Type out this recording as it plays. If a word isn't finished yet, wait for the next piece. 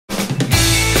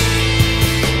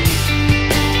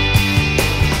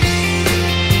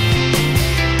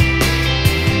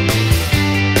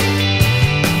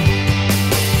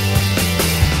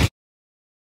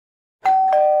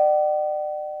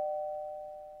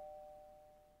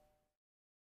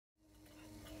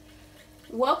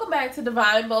Welcome back to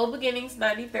Divine Bold Beginnings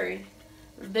 93.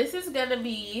 This is gonna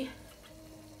be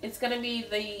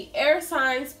the air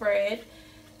sign spread,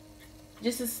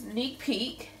 just a sneak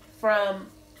peek from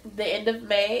the end of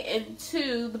May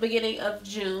into the beginning of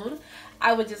June.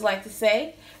 I would just like to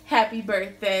say happy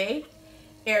birthday,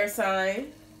 air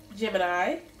sign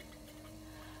Gemini.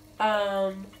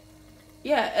 Yeah,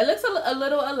 it looks a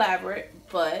little elaborate,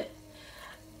 but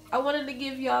I wanted to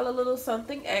give y'all a little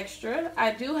something extra.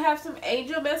 I do have some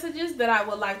angel messages that I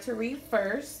would like to read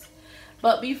first.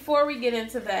 But before we get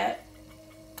into that,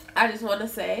 I just want to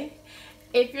say,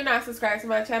 if you're not subscribed to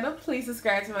my channel, please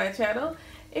subscribe to my channel.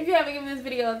 If you haven't given this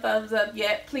video a thumbs up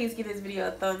yet, please give this video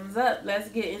a thumbs up. Let's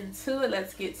get into it.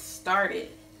 Let's get started.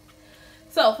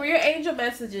 So, for your angel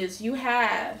messages, you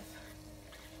have,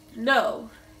 no,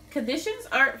 conditions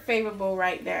aren't favorable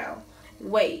right now.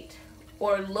 Wait,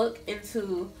 or look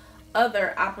into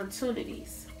other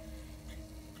opportunities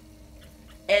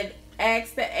and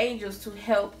ask the angels to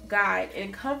help guide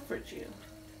and comfort you.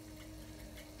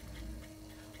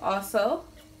 Also,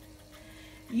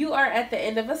 you are at the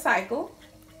end of a cycle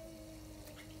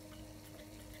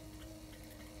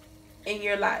in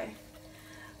your life.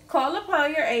 Call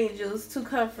upon your angels to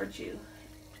comfort you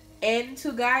and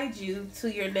to guide you to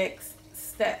your next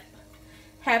step.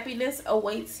 Happiness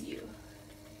awaits you.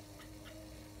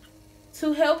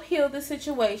 To help heal the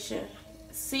situation,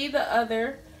 see the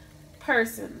other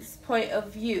person's point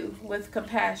of view with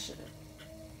compassion.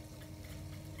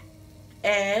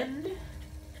 And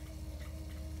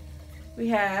we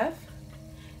have,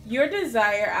 your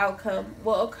desired outcome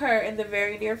will occur in the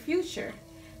very near future.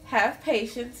 Have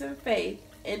patience and faith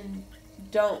and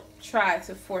don't try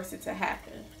to force it to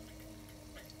happen.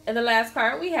 And the last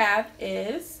card we have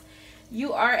is,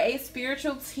 you are a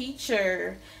spiritual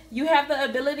teacher. You have the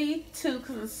ability to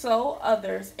console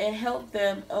others and help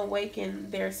them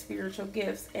awaken their spiritual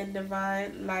gifts and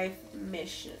divine life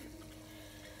mission.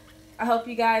 I hope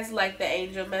you guys like the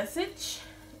angel message.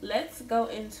 Let's go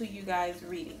into you guys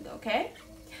reading, okay?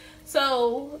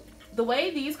 So, the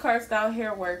way these cards down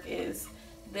here work is,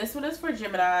 this one is for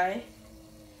Gemini,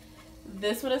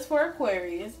 this one is for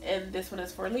Aquarius, and this one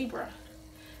is for Libra.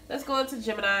 Let's go into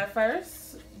Gemini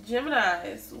first.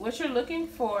 Geminis, what you're looking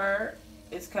for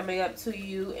is coming up to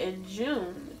you in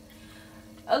June.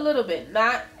 A little bit.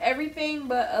 Not everything,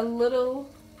 but a little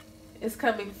is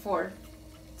coming forth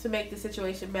to make the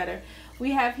situation better.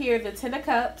 We have here the Ten of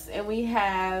Cups and we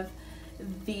have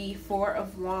the Four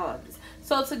of Wands.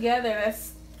 So together,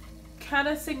 that's kind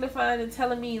of signifying and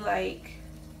telling me like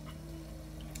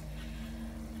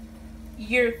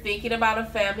you're thinking about a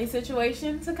family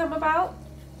situation to come about.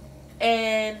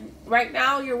 And right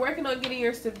now, you're working on getting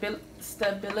your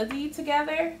stability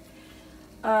together.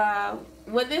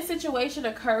 When this situation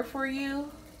occurs for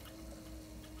you,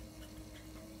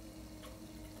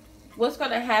 what's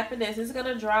going to happen is it's going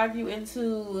to drive you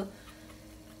into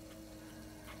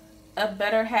a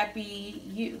better, happy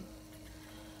you.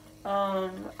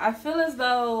 I feel as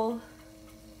though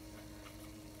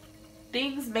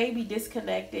things may be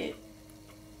disconnected.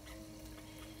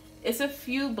 It's a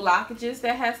few blockages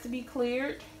that has to be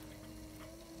cleared.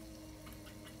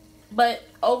 But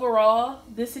overall,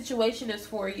 this situation is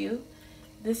for you.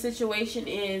 This situation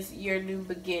is your new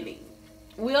beginning.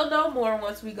 We'll know more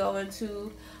once we go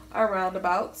into our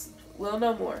roundabouts. We'll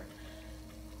know more.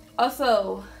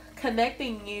 Also,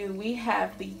 connecting you, we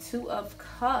have the Two of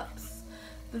Cups.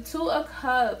 The Two of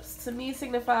Cups, to me,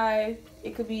 signify,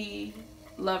 it could be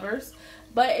lovers,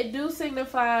 but it do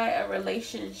signify a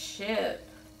relationship.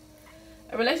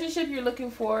 A relationship you're looking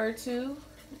forward to,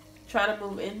 trying to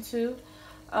move into.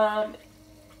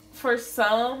 For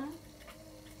some,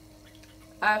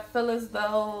 I feel as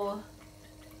though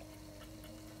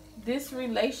this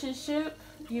relationship,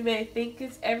 you may think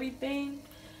it's everything,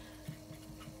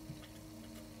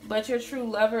 but your true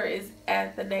lover is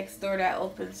at the next door that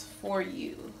opens for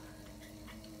you.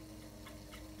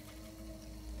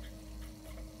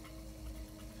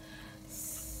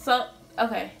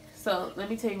 Okay. So, let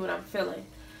me tell you what I'm feeling.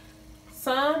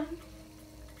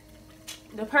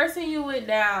 The person you with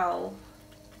now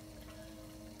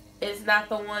is not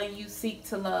the one you seek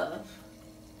to love.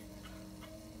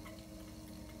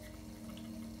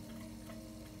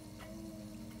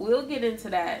 We'll get into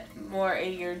that more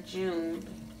in your June.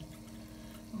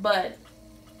 But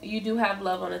you do have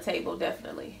love on the table,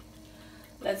 definitely.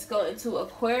 Let's go into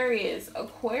Aquarius.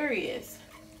 Aquarius.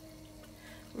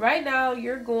 Right now,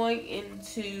 you're going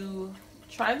into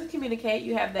trying to communicate.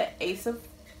 You have the Ace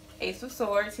of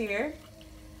Swords here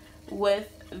with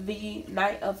the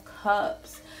Knight of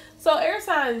Cups. So, air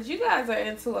signs, you guys are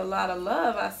into a lot of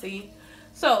love, I see.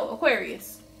 So,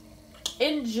 Aquarius,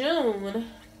 In June,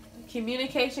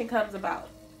 communication comes about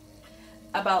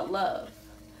love.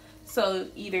 So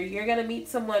either you're going to meet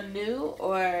someone new,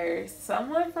 or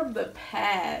someone from the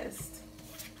past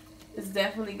is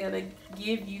definitely going to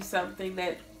give you something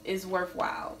that is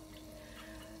worthwhile.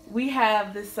 We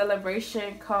have the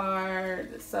celebration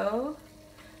card. So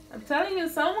I'm telling you,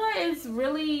 someone is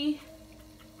really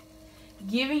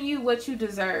giving you what you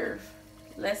deserve.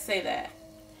 Let's say that.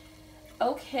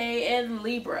 Okay, and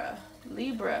Libra.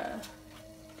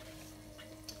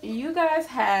 You guys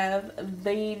have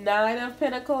the Nine of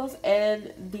Pentacles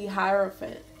and the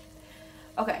Hierophant.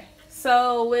 Okay,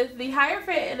 so with the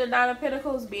Hierophant and the Nine of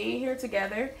Pentacles being here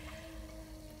together,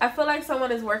 I feel like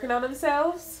someone is working on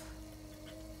themselves.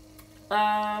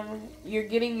 You're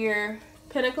getting your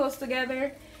Pentacles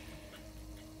together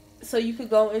so you could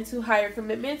go into higher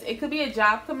commitments. It could be a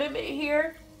job commitment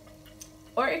here,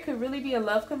 or it could really be a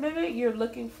love commitment. You're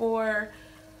looking for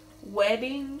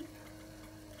wedding.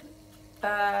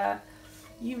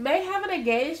 You may have an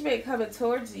engagement coming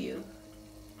towards you.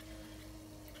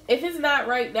 If it's not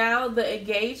right now, the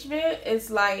engagement is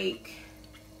like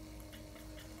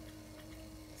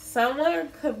someone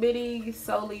committing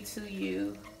solely to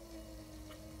you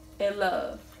in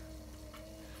love.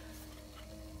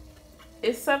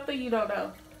 It's something you don't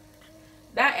know.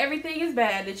 Not everything is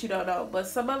bad that you don't know, but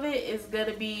some of it is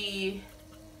going to be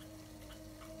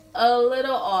a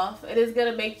little off. It is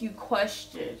going to make you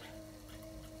question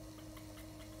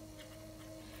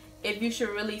if you should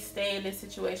really stay in this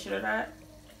situation or not,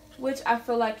 which I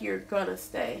feel like you're gonna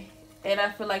stay, and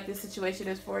I feel like this situation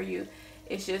is for you.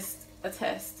 It's just a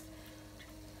test.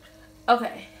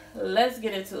 Okay, let's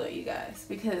get into it, you guys,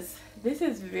 because this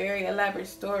is a very elaborate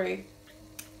story,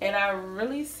 and I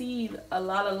really see a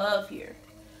lot of love here.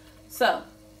 So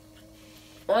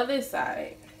on this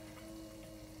side,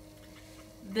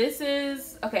 this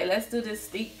is okay. Let's do this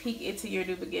sneak peek into your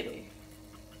new beginning.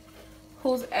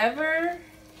 Who's ever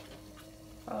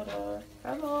Hold on.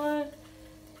 Come on.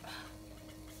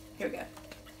 Here we go.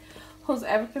 Who's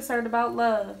ever concerned about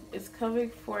love is coming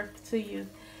forth to you.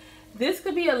 This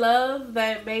could be a love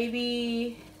that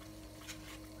maybe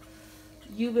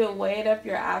you've been weighing up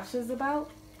your options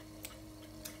about.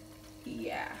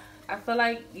 Yeah. I feel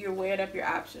like you're weighing up your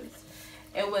options.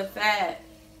 And with that,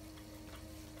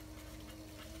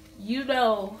 you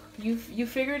know, you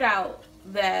figured out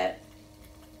that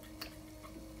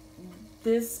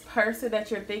this person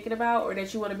that you're thinking about or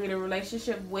that you want to be in a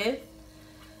relationship with,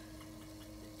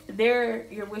 they're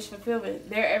your wish fulfillment.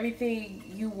 They're everything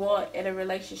you want in a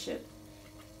relationship.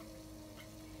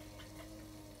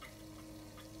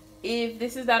 If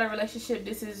this is not a relationship,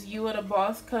 this is you and a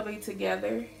boss coming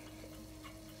together.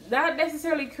 Not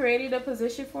necessarily creating a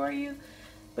position for you,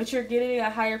 but you're getting a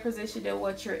higher position than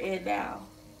what you're in now.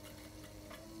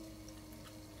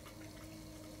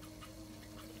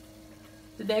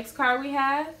 The next card we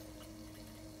have,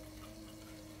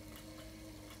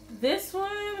 this one,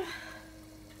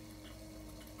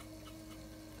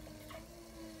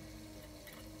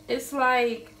 it's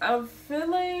like I'm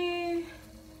feeling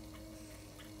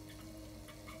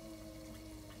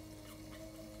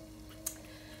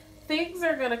things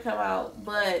are gonna come out,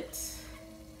 but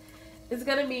it's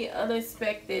gonna be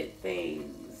unexpected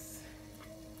things.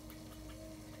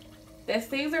 As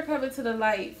things are coming to the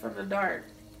light from the dark,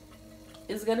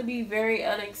 it's going to be very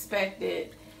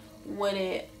unexpected when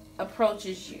it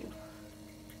approaches you.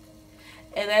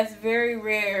 And that's very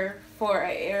rare for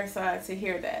an air sign to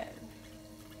hear that.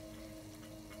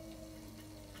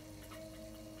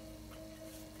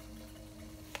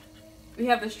 We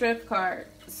have the Strength card.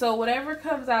 So whatever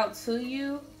comes out to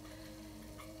you...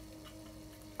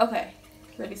 Okay,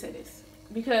 let me say this.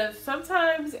 Because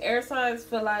sometimes air signs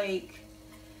feel like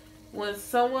when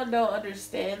someone don't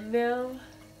understand them,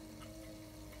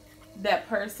 that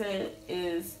person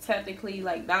is technically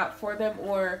like not for them,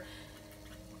 or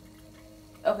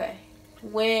okay,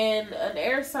 when an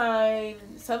air sign,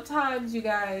 sometimes you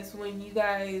guys, when you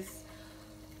guys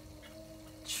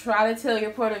try to tell your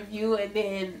point of view and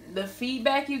then the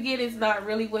feedback you get is not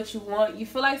really what you want, you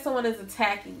feel like someone is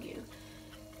attacking you.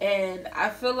 And I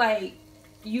feel like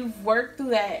you've worked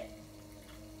through that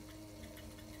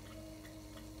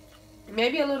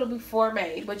maybe a little before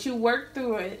May, but you worked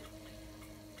through it.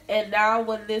 And now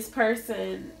when this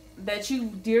person that you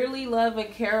dearly love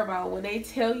and care about, when they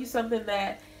tell you something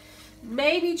that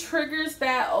maybe triggers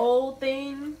that old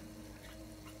thing,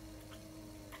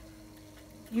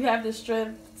 you have the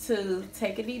strength to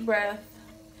take a deep breath,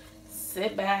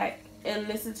 sit back, and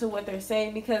listen to what they're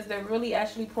saying, because they're really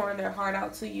actually pouring their heart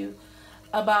out to you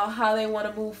about how they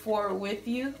want to move forward with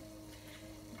you.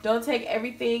 Don't take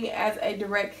everything as a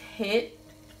direct hit.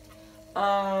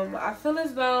 I feel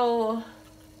as though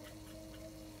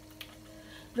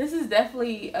this is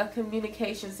definitely a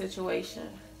communication situation.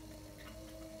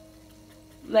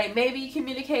 Like, maybe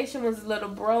communication was a little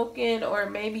broken, or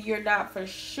maybe you're not for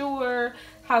sure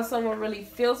how someone really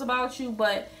feels about you.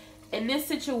 But in this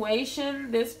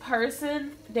situation, this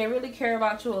person, they really care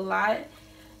about you a lot.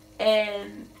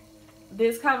 And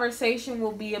this conversation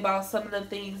will be about some of the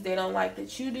things they don't like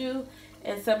that you do,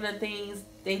 and some of the things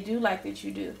they do like that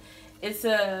you do. It's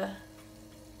a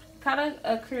kind of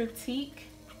a critique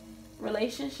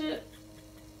relationship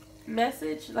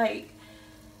message. Like,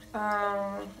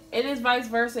 it is vice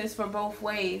versa. It's for both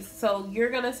ways. So you're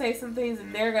going to say some things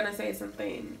and they're going to say some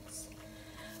things.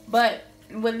 But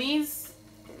when these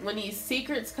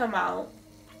secrets come out,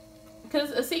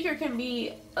 because a secret can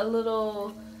be a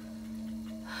little,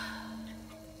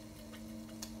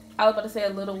 I was about to say a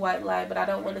little white lie, but I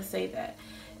don't want to say that.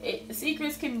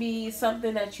 Secrets can be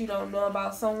something that you don't know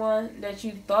about someone that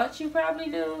you thought you probably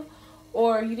knew,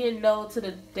 or you didn't know to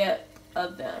the depth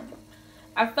of them.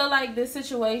 I feel like this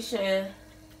situation,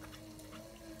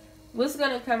 what's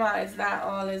going to come out is not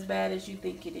all as bad as you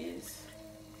think it is.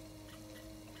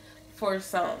 For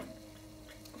some.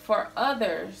 For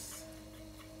others,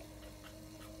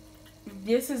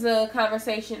 this is a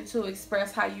conversation to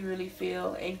express how you really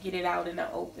feel and get it out in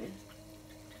the open.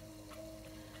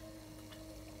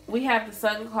 We have the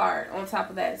Sun card on top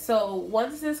of that. So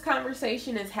once this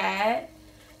conversation is had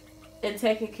and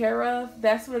taken care of,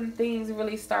 that's when things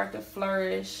really start to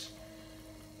flourish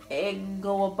and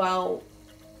go about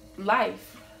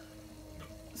life.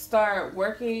 Start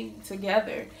working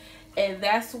together. And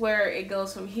that's where it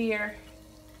goes from here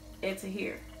into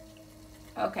here.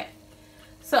 Okay.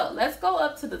 So let's go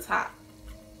up to the top.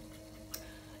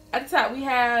 At the top we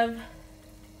have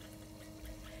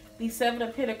the Seven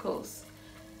of Pentacles.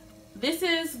 This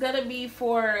is going to be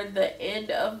for the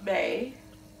end of May.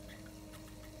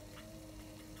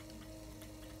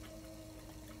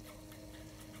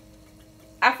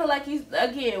 I feel like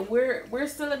we're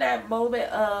still in that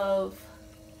moment of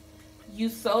you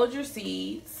sowed your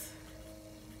seeds.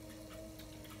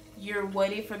 You're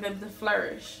waiting for them to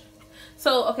flourish.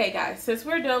 So, okay guys, since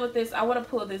we're done with this, I want to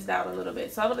pull this down a little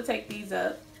bit. So I'm going to take these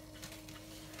up.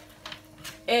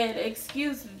 And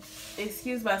excuse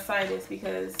my sinus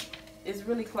because it's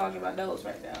really clogging my nose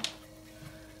right now.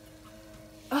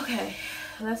 Okay,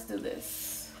 let's do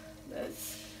this.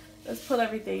 Let's pull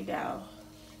everything down.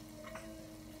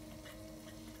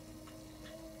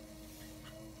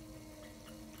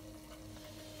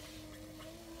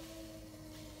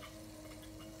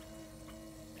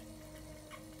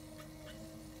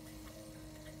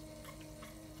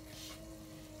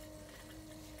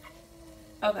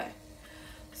 Okay,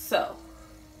 so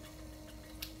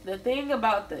the thing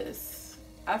about this,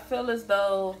 I feel as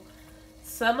though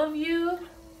some of you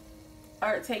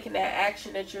aren't taking that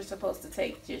action that you're supposed to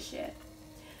take just yet.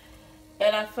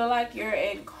 And I feel like you're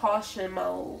in caution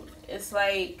mode. It's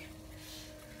like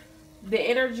the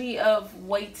energy of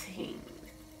waiting.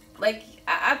 Like,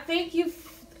 I think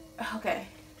okay.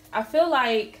 I feel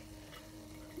like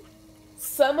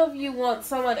some of you want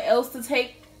someone else to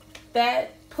take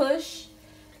that push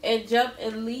and jump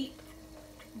and leap,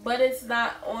 but it's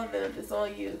not on them, it's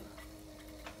on you.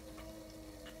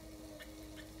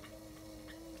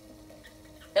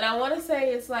 And I want to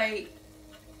say it's like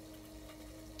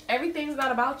everything's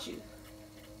not about you.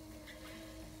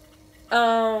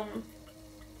 And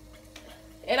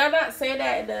I'm not saying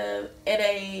that in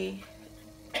a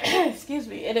excuse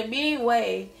me, in a mean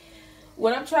way.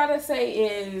 What I'm trying to say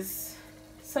is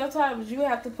sometimes you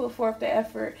have to put forth the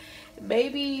effort.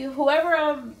 Maybe whoever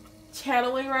I'm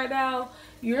channeling right now,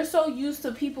 you're so used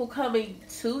to people coming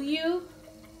to you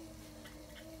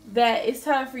that it's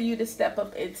time for you to step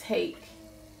up and take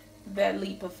that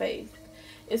leap of faith.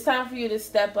 It's time for you to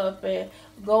step up and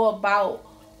go about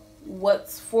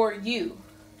what's for you.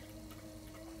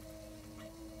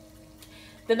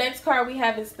 The next card we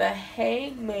have is the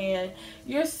Hangman.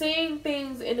 You're seeing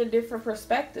things in a different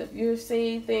perspective. You're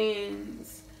seeing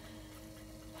things,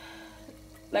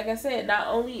 like I said, not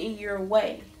only in your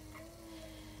way.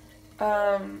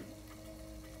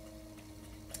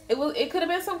 It could have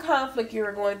been some conflict you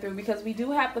were going through, because we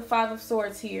do have the Five of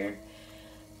Swords here.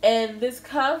 And this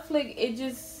conflict,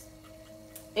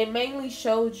 it mainly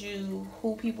showed you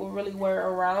who people really were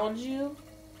around you.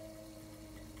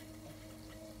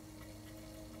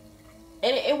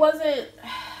 And it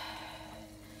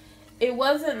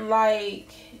wasn't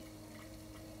like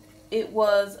it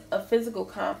was a physical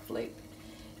conflict.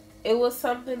 It was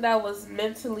something that was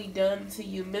mentally done to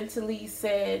you. Mentally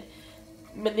said,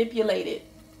 manipulated.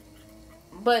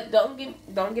 But don't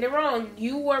get it wrong.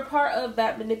 You were part of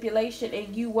that manipulation,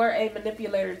 and you were a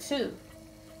manipulator too.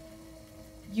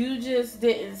 You just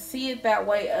didn't see it that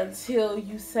way until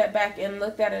you sat back and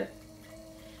looked at it.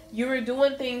 You were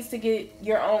doing things to get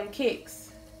your own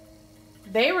kicks.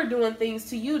 They were doing things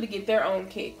to you to get their own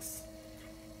kicks.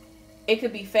 It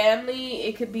could be family,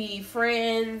 it could be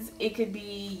friends, it could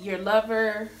be your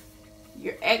lover,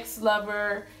 your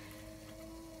ex-lover.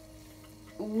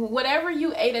 Whatever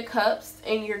you 8 of Cups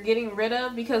and you're getting rid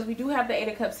of, because we do have the 8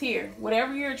 of Cups here.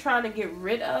 Whatever you're trying to get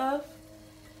rid of,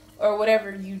 or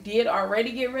whatever you did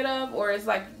already get rid of, or it's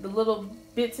like the little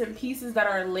bits and pieces that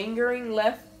are lingering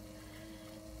left,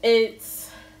 it's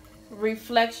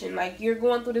reflection. Like you're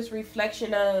going through this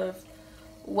reflection of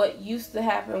what used to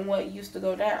happen, what used to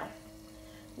go down,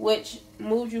 which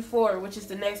moved you forward, which is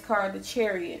the next card, the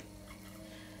Chariot.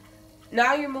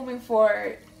 Now you're moving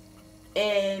forward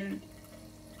and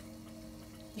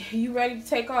you ready to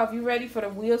take off. You ready for the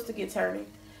wheels to get turning.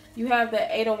 You have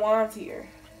the 8 of Wands here.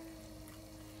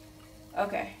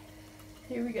 Okay,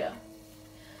 here we go.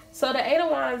 So the 8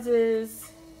 of Wands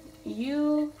is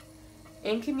you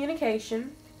in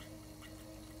communication.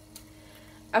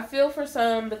 I feel for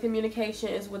some the communication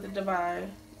is with the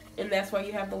divine, and that's why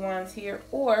you have the Wands here.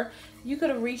 Or you could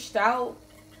have reached out,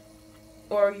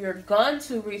 or you're going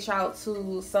to reach out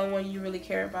to someone you really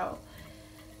care about.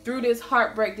 Through this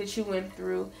heartbreak that you went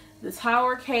through, the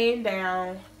tower came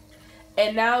down,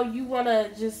 and now you want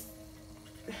to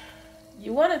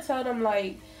tell them,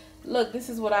 like, look, this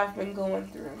is what I've been going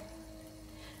through.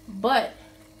 But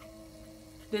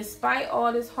despite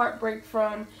all this heartbreak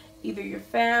from either your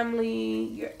family,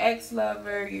 your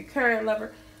ex-lover, your current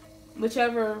lover,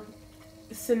 whichever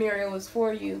scenario is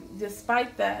for you,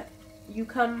 despite that, you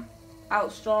come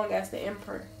out strong as the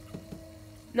Emperor.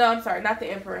 No, I'm sorry, not the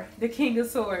Emperor, the King of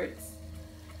Swords.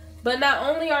 But not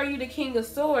only are you the King of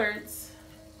Swords,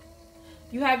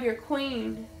 you have your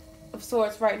Queen of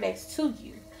Swords right next to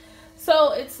you.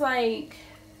 So it's like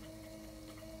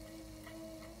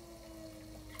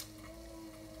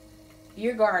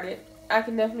you're guarded. I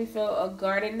can definitely feel a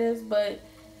guardedness, but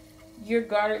you're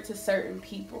guarded to certain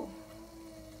people.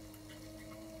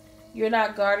 You're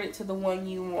not guarded to the one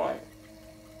you want.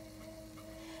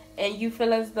 And you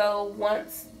feel as though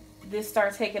once this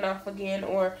starts taking off again,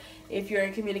 or if you're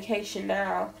in communication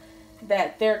now,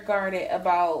 that they're guarded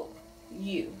about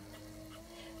you.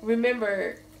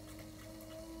 Remember,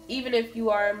 even if you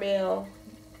are a male,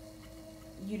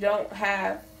 you don't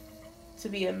have to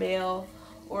be a male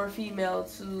or a female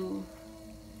to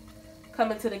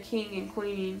come into the King and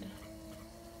Queen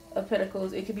of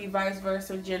Pentacles. It could be vice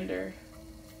versa gender.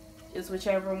 It's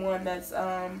whichever one that's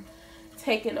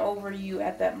taking over you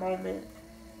at that moment.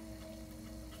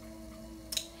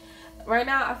 Right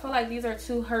now, I feel like these are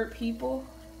 2 hurt people.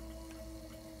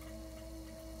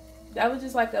 That was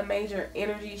just like a major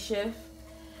energy shift.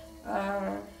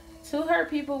 2 hurt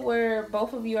people where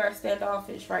both of you are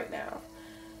standoffish right now.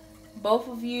 Both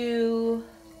of you,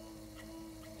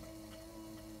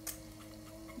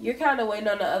 you're kind of waiting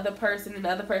on the other person, and the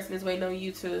other person is waiting on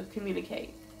you to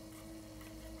communicate.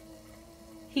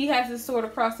 He has his sword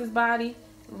across his body,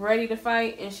 ready to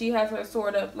fight, and she has her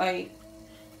sword up like,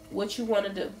 what you want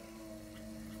to do.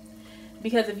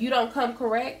 Because if you don't come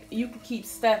correct, you can keep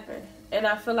stepping. And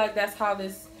I feel like that's how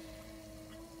this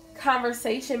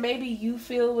conversation, maybe you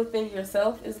feel within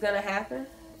yourself, is going to happen.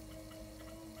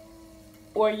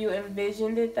 Or you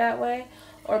envisioned it that way.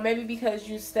 Or maybe because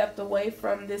you stepped away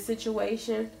from this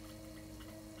situation,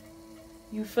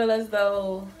 you feel as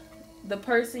though the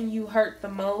person you hurt the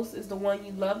most is the one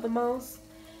you love the most.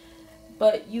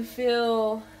 But you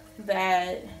feel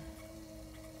that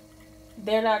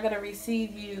they're not going to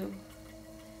receive you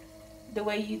the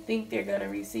way you think they're going to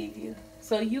receive you.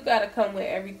 So you got to come with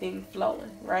everything flowing,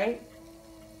 right?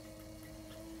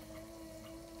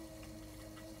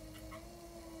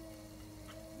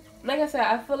 Like I said,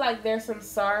 I feel like there's some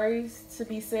sorries to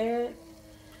be said.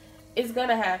 It's going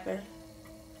to happen.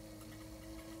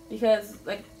 Because,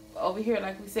 like, over here,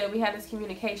 like we said, we had this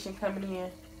communication coming in.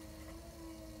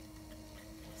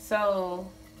 So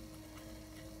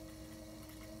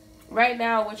right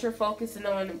now, what you're focusing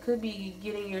on could be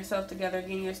getting yourself together,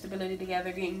 getting your stability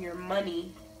together, getting your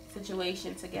money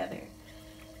situation together.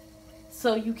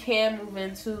 So you can move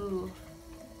into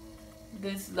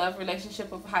this love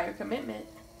relationship of higher commitment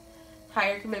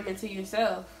to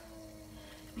yourself.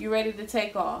 You're ready to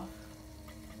take off.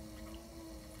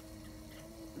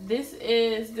 This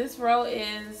row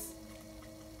is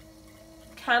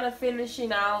kind of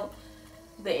finishing out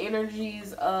the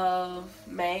energies of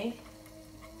May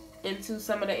into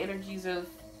some of the energies of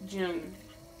June.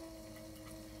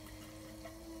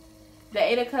 The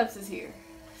Eight of Cups is here.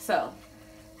 So,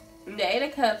 the Eight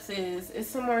of Cups is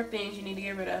some more things you need to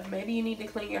get rid of. Maybe you need to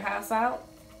clean your house out.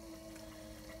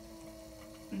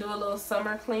 Do a little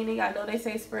summer cleaning. I know they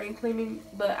say spring cleaning,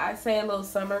 but I say a little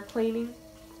summer cleaning.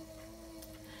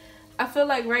 I feel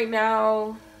like right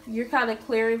now you're kind of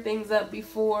clearing things up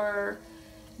before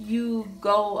you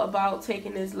go about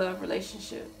taking this love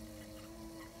relationship,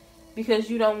 because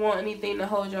you don't want anything to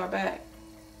hold y'all back.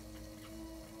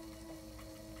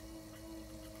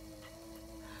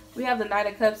 We have the Knight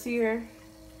of Cups here.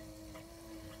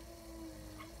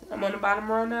 I'm on the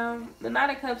bottom row now. The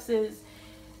Knight of Cups is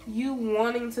you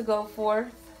wanting to go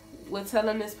forth with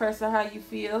telling this person how you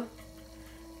feel,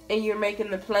 and you're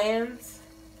making the plans.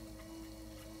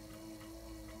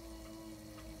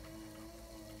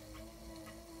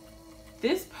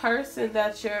 This person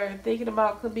that you're thinking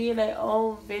about could be in their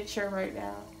own venture right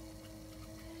now.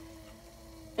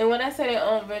 And when I say their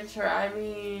own venture, I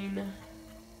mean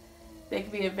they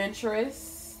could be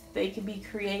adventurous. They could be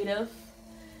creative.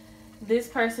 This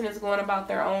person is going about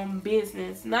their own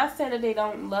business. Not saying that they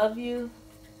don't love you,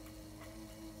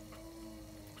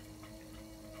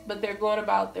 but they're going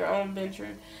about their own venture.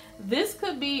 This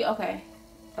could be, okay,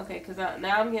 because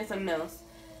now I'm getting something else.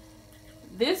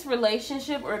 This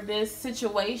relationship or this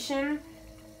situation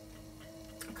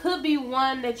could be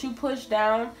one that you pushed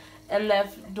down and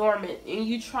left dormant, and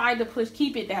you tried to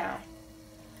keep it down.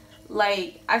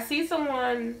 Like, I see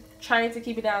someone trying to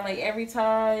keep it down. Like, every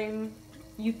time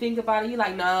you think about it, you're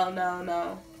like,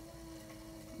 no.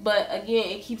 But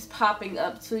again, it keeps popping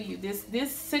up to you.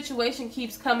 This situation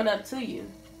keeps coming up to you.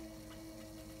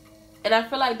 And I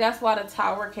feel like that's why the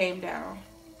Tower came down.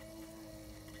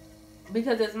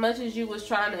 Because as much as you was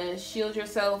trying to shield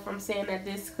yourself from saying that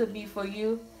this could be for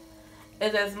you,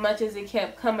 is as much as it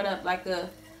kept coming up like a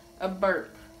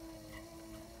burp.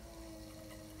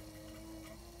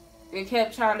 It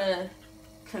kept trying to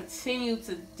continue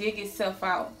to dig itself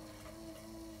out.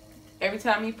 Every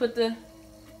time you put the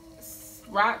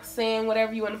rock, sand,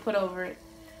 whatever you want to put over it.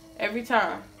 Every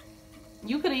time.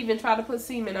 You could even try to put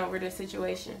semen over this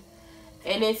situation,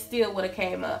 and it still would have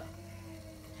came up.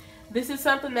 This is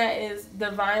something that is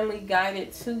divinely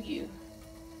guided to you.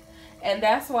 And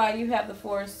that's why you have the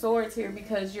Four of Swords here,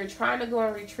 because you're trying to go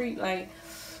and retreat like,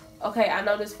 okay, I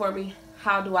know this for me.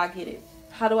 How do I get it?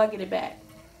 How do I get it back?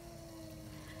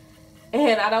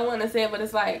 And I don't want to say it, but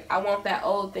it's like, I want that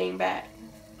old thing back.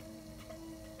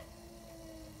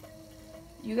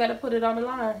 You got to put it on the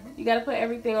line. You got to put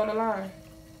everything on the line.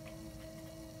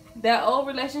 That old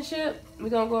relationship, we're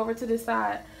going to go over to this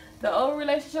side. The old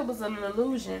relationship was an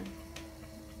illusion.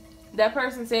 That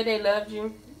person said they loved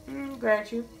you.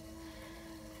 Grant you.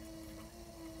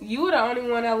 You were the only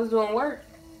one that was doing work.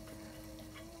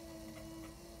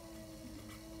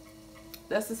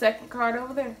 That's the second card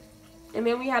over there. And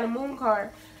then we had a Moon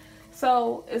card.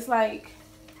 So it's like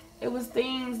it was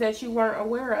things that you weren't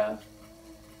aware of.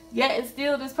 Yet and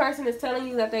still this person is telling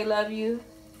you that they love you.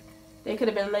 They could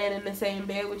have been laying in the same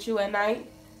bed with you at night.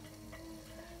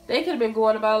 They could have been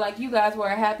going about like you guys were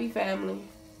a happy family.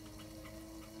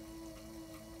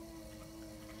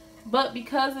 But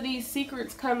because of these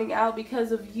secrets coming out,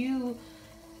 because of you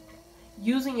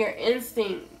using your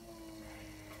instinct,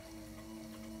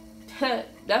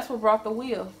 that's what brought the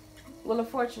wheel. Wheel of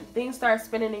Fortune. Things start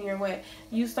spinning in your way.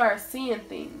 You start seeing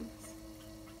things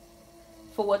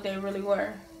for what they really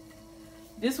were.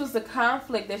 This was the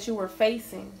conflict that you were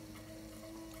facing.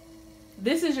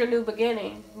 This is your new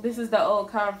beginning. This is the old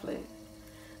conflict.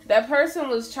 That person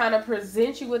was trying to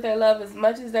present you with their love as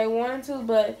much as they wanted to,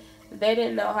 but they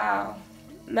didn't know how.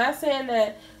 Not saying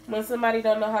that when somebody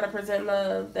don't know how to present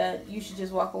love that you should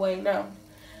just walk away. No.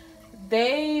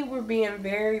 They were being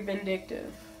very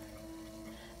vindictive.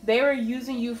 They were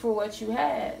using you for what you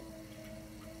had.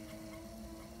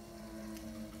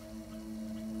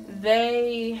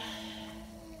 I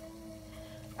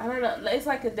don't know, it's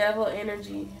like a devil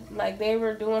energy. Like they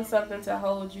were doing something to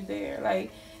hold you there.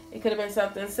 Like it could have been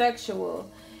something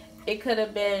sexual. It could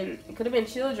have been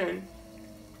children.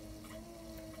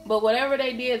 But whatever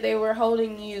they did, they were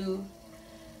holding you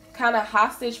kind of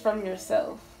hostage from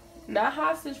yourself. Not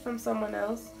hostage from someone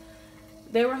else.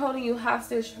 They were holding you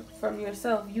hostage from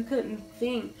yourself. You couldn't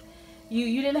think.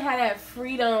 You didn't have that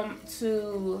freedom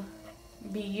to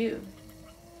be you.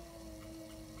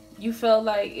 You felt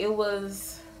like it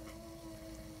was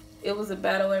a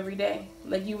battle every day.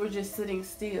 Like you were just sitting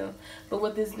still. But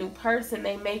with this new person,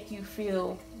 they make you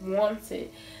feel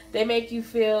wanted. They make you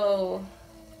feel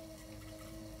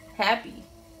happy.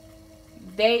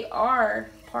 They are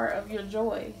part of your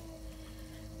joy.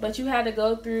 But you had to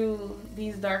go through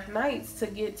these dark nights to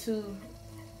get to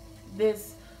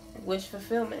this wish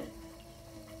fulfillment,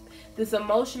 this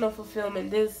emotional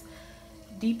fulfillment, this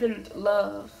deepened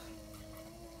love.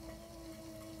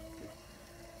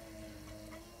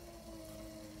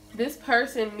 This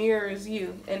person mirrors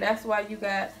you, and that's why you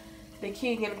got the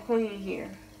king and the queen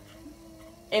here.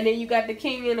 And then you got the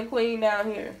king and the queen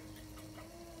down here.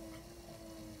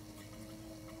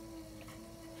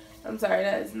 I'm sorry,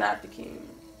 that is not the king.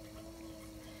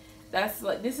 That's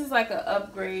like, this is like an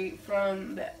upgrade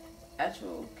from the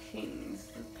actual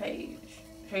king's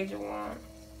page of wands.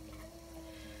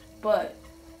 But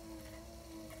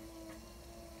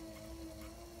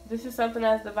this is something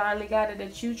that's divinely guided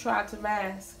that you try to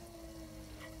mask.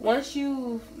 Once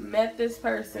you've met this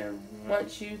person,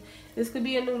 this could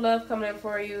be a new love coming in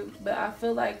for you, but I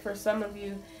feel like for some of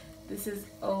you, this is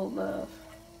old love.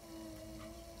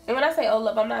 And when I say old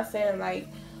love, I'm not saying like,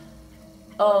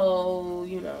 oh,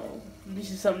 you know,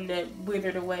 this is something that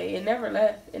withered away. It never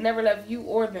left. It never left you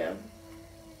or them.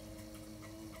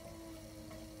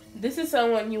 This is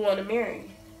someone you want to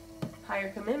marry.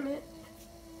 Higher commitment.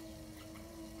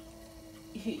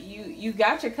 You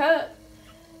got your cup.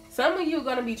 Some of you are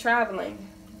going to be traveling.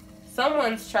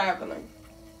 Someone's traveling.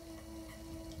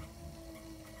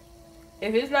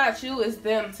 If it's not you, it's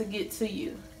them to get to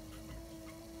you.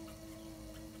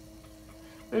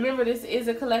 Remember, this is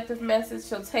a collective message,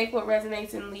 so take what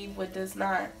resonates and leave what does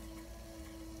not.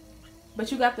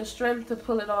 But you got the strength to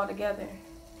pull it all together.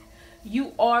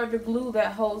 You are the glue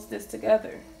that holds this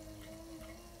together.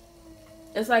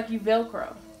 It's like you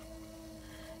Velcro.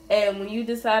 And when you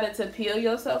decided to peel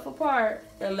yourself apart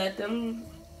and let them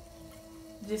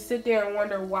just sit there and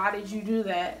wonder, why did you do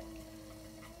that?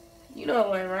 You know it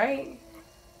wasn't right.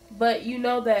 But you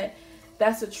know that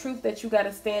that's a truth that you got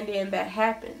to stand in that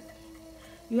happened.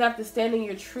 You have to stand in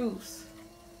your truths.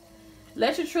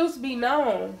 Let your truths be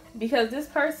known. Because this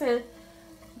person,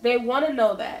 they want to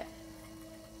know that.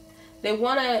 They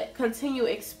want to continue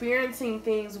experiencing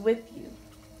things with you.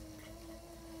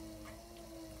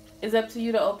 It's up to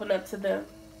you to open up to them.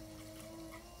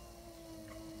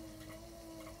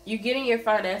 You're getting your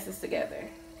finances together.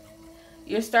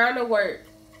 You're starting to work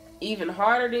even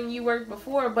harder than you worked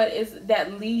before, but it's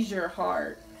that leisure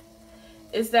hard.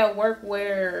 It's that work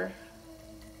where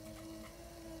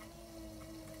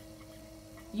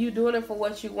you doing it for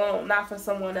what you want, not for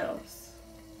someone else.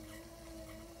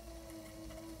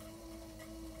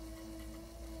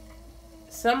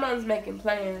 Someone's making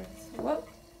plans. Whoa.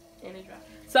 And it dropped.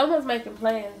 Someone's making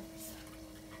plans.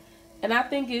 And I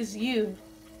think it's you.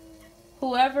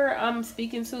 Whoever I'm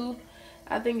speaking to,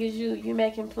 I think it's you. You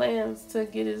making plans to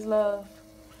get his love.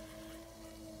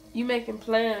 You making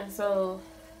plans so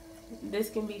this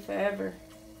can be forever.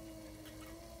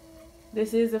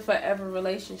 This is a forever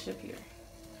relationship here.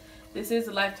 This is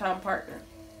a lifetime partner.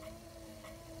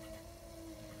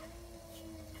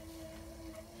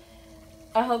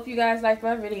 I hope you guys liked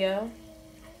my video.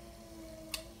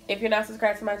 If you're not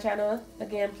subscribed to my channel,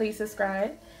 again, please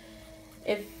subscribe.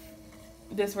 If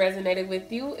this resonated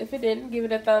with you, if it didn't, give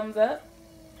it a thumbs up.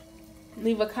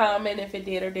 Leave a comment if it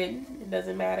did or didn't. It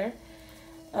doesn't matter.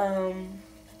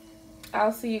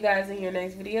 I'll see you guys in your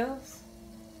next videos.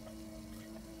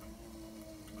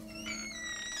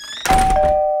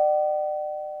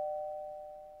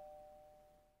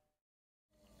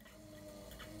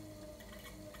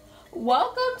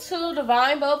 Welcome to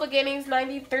Divine Bold Beginnings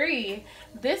 93.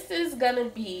 This is going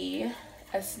to be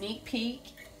a sneak peek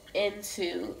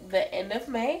into the end of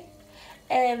May.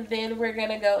 And then we're going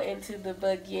to go into the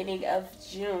beginning of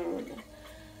June.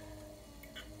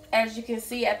 As you can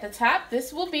see at the top,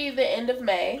 this will be the end of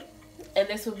May. And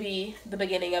this will be the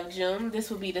beginning of June.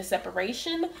 This will be the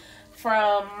separation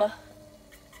from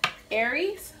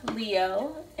Aries,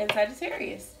 Leo, and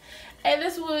Sagittarius. And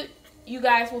this will... you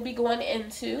guys will be going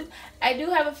into. I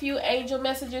do have a few angel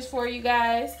messages for you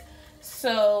guys.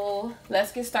 So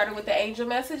let's get started with the angel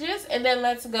messages and then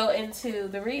let's go into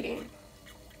the reading.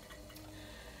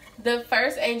 The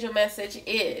first angel message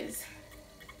is,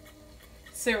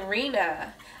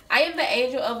 Serena, I am the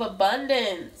angel of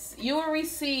abundance. You will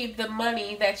receive the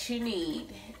money that you need.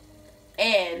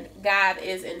 And God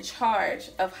is in charge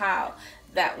of how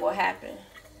that will happen.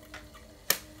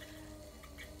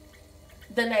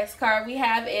 The next card we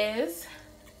have is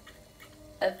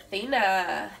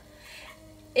Athena.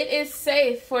 It is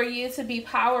safe for you to be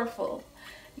powerful.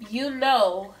 You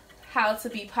know how to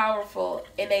be powerful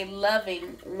in a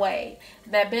loving way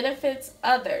that benefits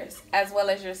others as well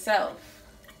as yourself.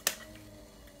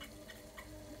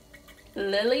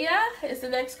 Lilia is the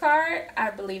next card.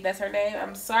 I believe that's her name.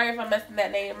 I'm sorry if I'm messing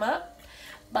that name up.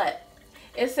 But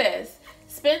It says,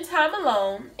 spend time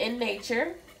alone in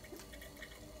nature,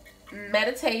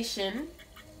 meditating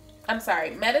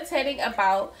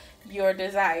about your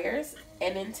desires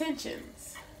and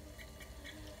intentions.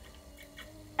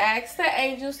 Ask the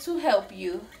angels to help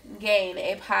you gain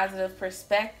a positive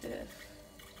perspective.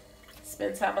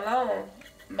 Spend time alone.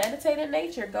 Meditate in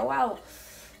nature. Go out.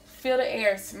 Feel the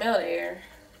air. Smell the air.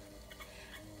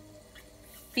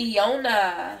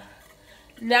 Fiona.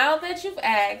 Now that you've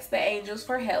asked the angels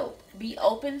for help, be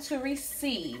open to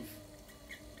receive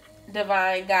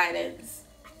divine guidance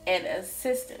and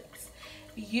assistance.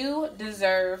 You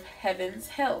deserve heaven's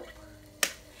help.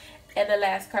 And the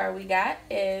last card we got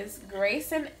is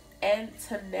Grace and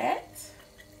Antoinette.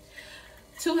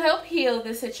 To help heal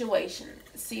the situation,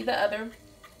 see the other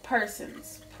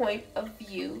person's point of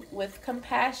view with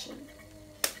compassion.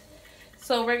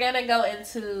 So we're going to go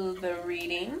into the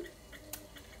reading.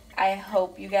 I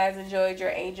hope you guys enjoyed your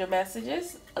angel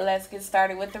messages. Let's get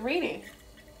started with the reading.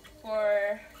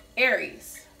 For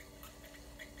Aries,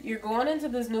 you're going into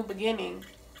this new beginning.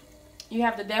 You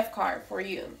have the Death card for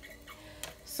you.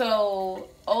 So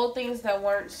old things that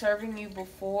weren't serving you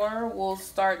before will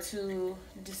start to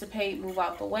dissipate, move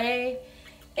out the way,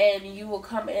 and you will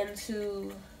come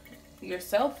into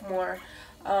yourself more.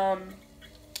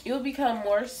 You'll become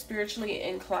more spiritually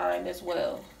inclined as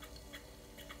well.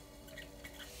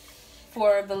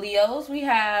 For the Leos, we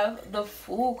have the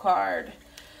Fool card.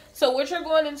 So what you're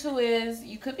going into is,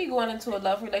 you could be going into a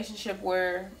love relationship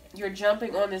where you're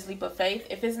jumping on this leap of faith.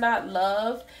 If it's not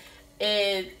love,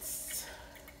 it's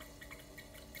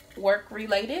work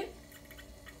related.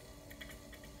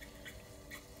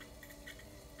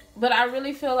 But I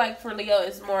really feel like for Leo,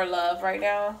 it's more love right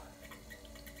now.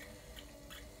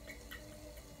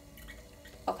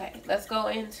 Okay, let's go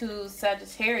into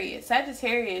Sagittarius.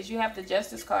 Sagittarius, you have the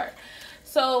Justice card.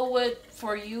 So what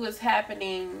for you is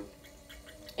happening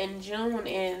in June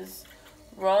is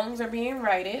wrongs are being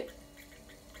righted.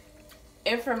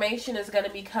 Information is going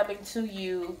to be coming to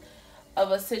you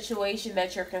of a situation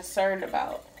that you're concerned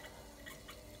about.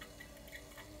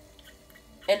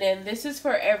 And then this is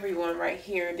for everyone right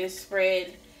here. This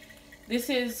spread, this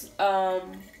is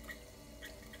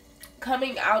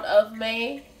coming out of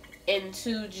May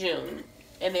into June.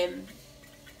 And then,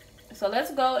 so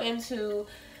let's go into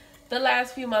the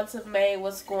last few months of May.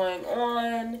 What's going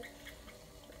on?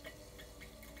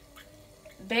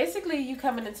 Basically, you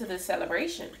coming into this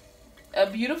celebration. A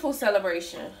beautiful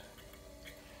celebration.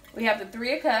 We have the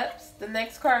Three of Cups. The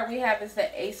next card we have is the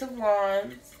Ace of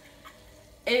Wands.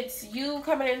 It's you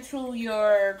coming into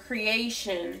your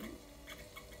creation.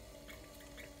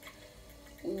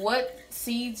 What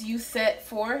seeds you set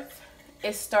forth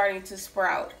is starting to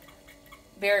sprout.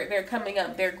 They're coming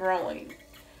up. They're growing.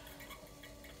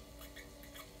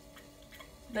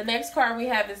 The next card we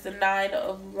have is the Nine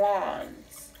of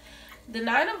Wands. The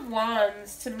Nine of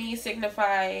Wands to me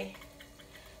signify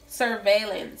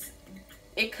surveillance.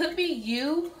 It could be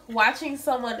you watching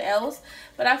someone else,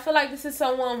 but I feel like this is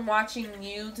someone watching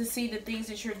you to see the things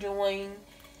that you're doing.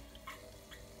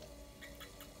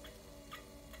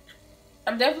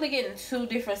 I'm definitely getting two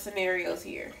different scenarios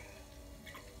here.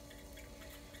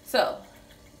 So,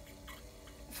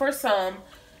 for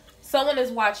someone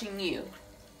is watching you.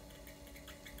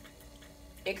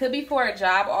 It could be for a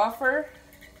job offer.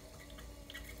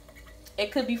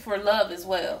 It could be for love as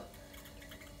well.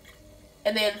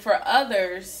 And then for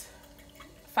others,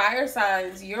 fire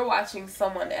signs, you're watching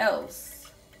someone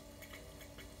else.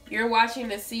 You're watching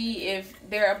to see if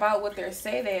they're about what they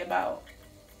say they're about.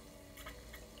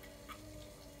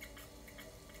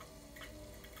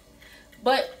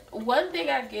 But one thing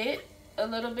I get a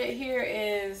little bit here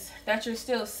is that you're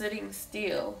still sitting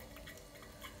still.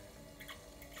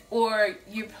 Or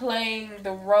you're playing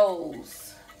the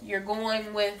roles. You're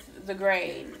going with the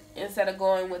grain instead of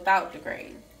going without the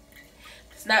grain.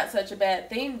 It's not such a bad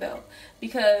thing though,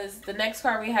 because the next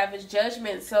card we have is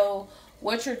Judgment. So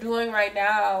what you're doing right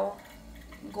now,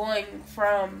 going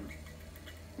from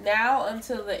now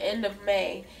until the end of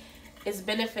May, is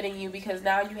benefiting you, because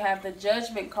now you have the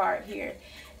Judgment card here.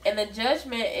 And the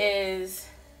Judgment is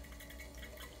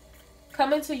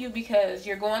coming to you because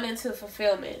you're going into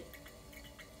fulfillment.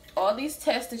 All these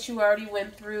tests that you already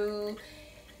went through,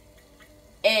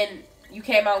 and you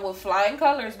came out with flying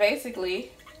colors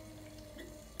basically.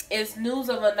 It's news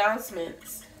of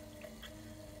announcements.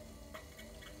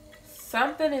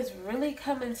 Something is really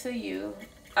coming to you.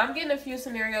 I'm getting a few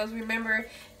scenarios. Remember,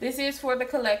 this is for the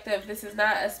collective. This is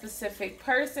not a specific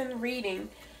person reading.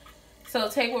 So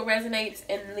take what resonates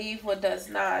and leave what does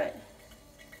not.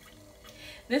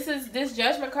 This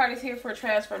Judgment card is here for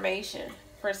transformation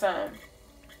for some.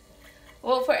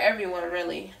 Well, for everyone,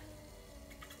 really.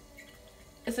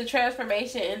 It's a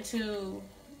transformation into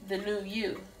the new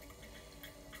you.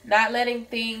 Not letting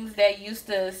things that used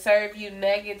to serve you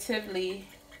negatively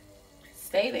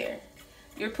stay there.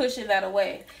 You're pushing that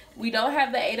away. We don't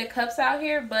have the Eight of Cups out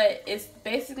here, but it's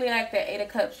basically like the Eight of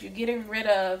Cups. You're getting rid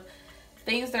of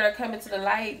things that are coming to the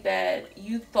light that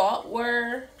you thought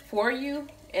were for you,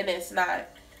 and it's not.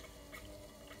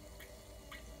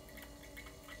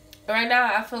 Right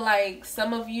now, I feel like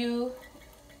some of you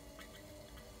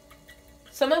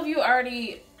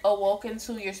already awoken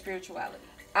to your spirituality.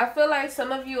 I feel like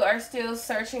some of you are still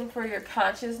searching for your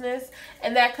consciousness,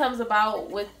 and that comes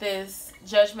about with this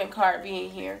Judgment card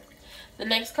being here. The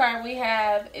next card we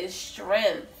have is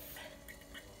Strength.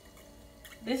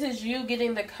 This is you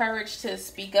getting the courage to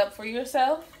speak up for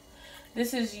yourself.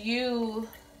 This is you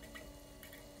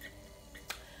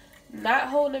not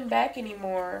holding back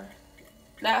anymore.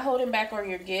 Not holding back on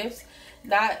your gifts.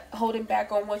 Not holding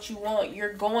back on what you want.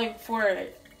 You're going for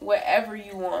it, whatever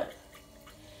you want.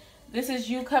 This is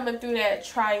you coming through that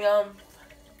triumph.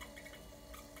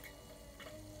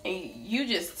 And you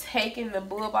just taking the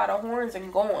bull by the horns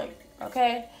and going.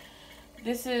 Okay?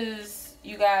 This is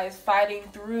you guys fighting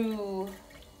through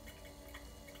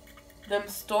them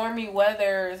stormy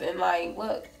weathers and like,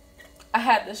 look, I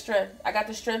had the strength. I got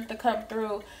the strength to come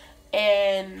through,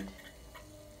 and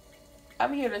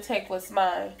I'm here to take what's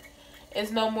mine.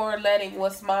 It's no more letting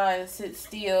what's mine sit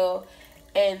still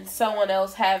and someone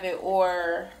else have it,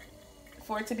 or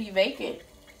for it to be vacant.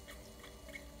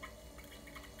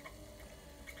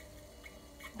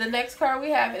 The next card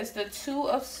we have is the Two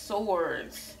of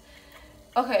Swords.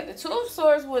 Okay, the Two of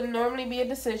Swords would normally be a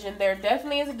decision. There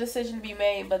definitely is a decision to be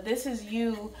made, but this is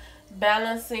you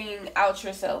balancing out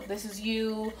yourself. This is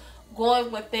you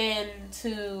going within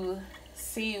to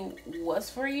see what's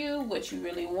for you, what you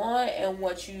really want, and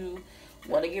what you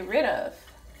want to get rid of.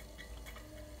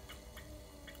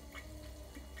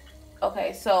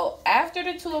 Okay, so after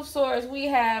the Two of Swords, we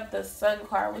have the Sun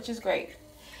card, which is great.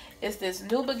 It's this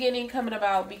new beginning coming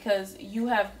about because you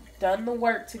have done the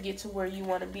work to get to where you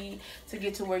want to be, to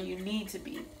get to where you need to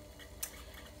be.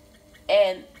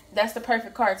 And that's the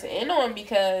perfect card to end on,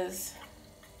 because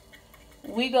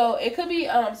it could be,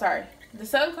 the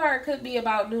Sun card could be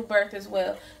about new birth as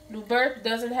well. New birth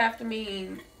doesn't have to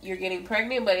mean you're getting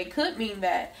pregnant, but it could mean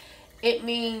that. It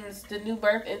means the new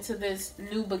birth into this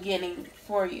new beginning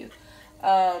for you.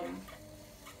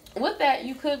 With that,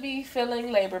 you could be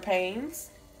feeling labor pains,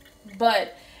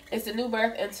 but it's a new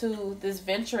birth into this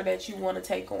venture that you want to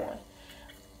take on.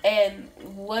 And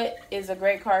what is a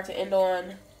great card to end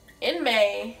on in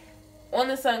May on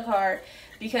the Sun card,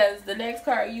 because the next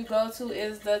card you go to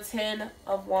is the Ten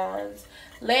of Wands.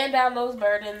 Laying down those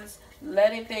burdens,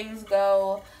 letting things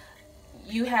go.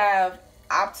 You have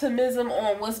optimism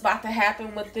on what's about to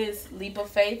happen with this leap of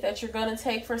faith that you're going to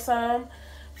take for some.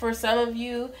 For some of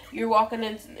you, you're walking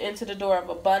into the door of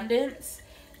abundance.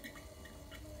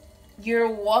 You're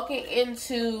walking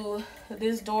into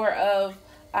this door of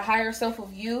a higher self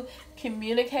of you,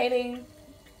 communicating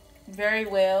very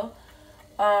well.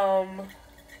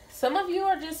 Some of you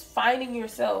are just finding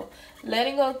yourself,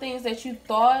 letting go of things that you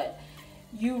thought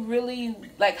you really,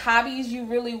 like hobbies you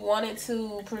really wanted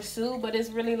to pursue, but it's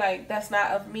really like, that's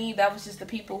not of me. That was just the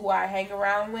people who I hang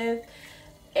around with.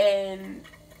 And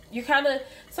you kind of,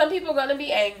 some people are going to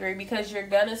be angry because you're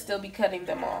going to still be cutting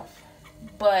them off.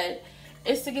 But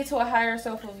it's to get to a higher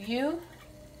self of you.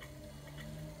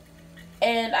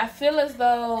 And I feel as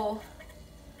though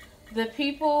the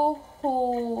people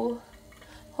who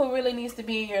really needs to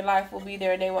be in your life will be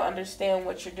there, and they will understand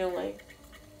what you're doing.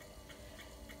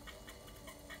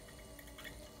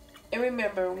 And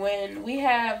remember, when we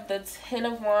have the Ten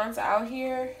of Wands out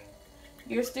here,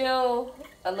 you're still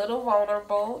a little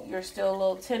vulnerable. You're still a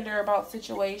little tender about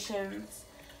situations.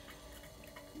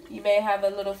 You may have a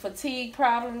little fatigue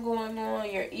problem going on.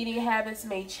 Your eating habits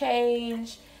may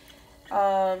change.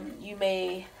 You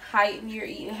may heighten your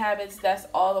eating habits. That's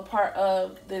all a part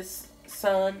of this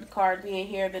Sun card being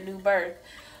here, the new birth.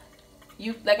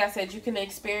 You, like I said, you can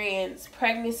experience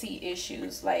pregnancy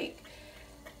issues. Like,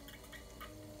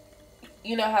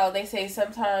 you know how they say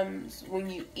sometimes when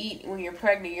you eat, when you're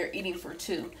pregnant, you're eating for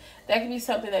two. That could be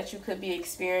something that you could be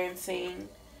experiencing.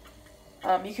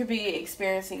 You could be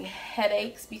experiencing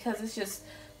headaches because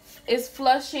it's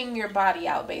flushing your body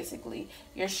out, basically.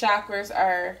 Your chakras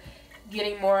are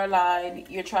getting more aligned.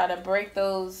 You're trying to break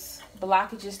those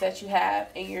blockages that you have,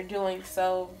 and you're doing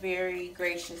so very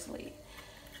graciously.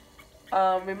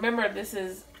 Remember, this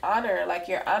is honor. Like,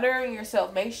 you're honoring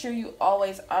yourself. Make sure you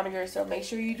always honor yourself. Make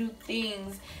sure you do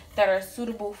things that are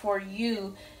suitable for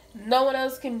you, No one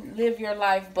else can live your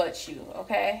life but you,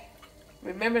 okay?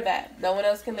 Remember that. No one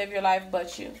else can live your life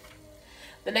but you.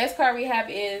 The next card we have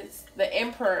is the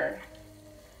Emperor.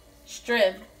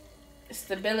 Strength,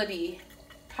 stability,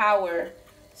 power,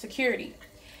 security.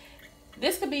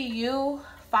 This could be you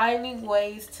finding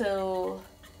ways to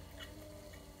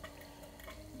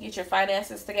get your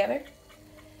finances together.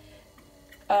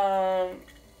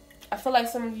 I feel like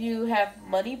some of you have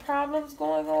money problems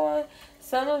going on.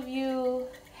 Some of you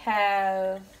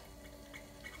have,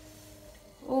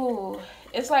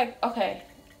 it's like, okay,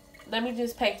 let me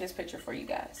just paint this picture for you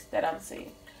guys that I'm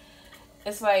seeing.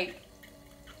 It's like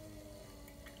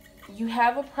you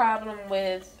have a problem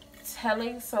with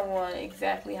telling someone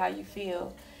exactly how you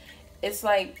feel. It's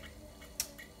like,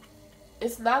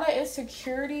 it's not an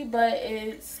insecurity, but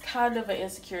it's kind of an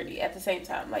insecurity at the same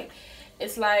time. Like,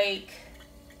 it's like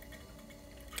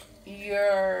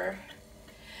you're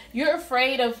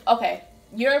afraid of,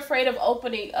 you're afraid of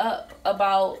opening up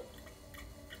about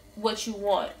what you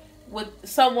want with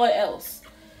someone else.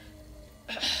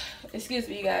 Excuse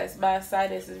me, you guys. My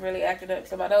sinus is really acting up,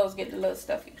 so my nose is getting a little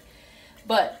stuffy.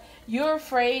 But you're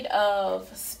afraid of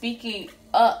speaking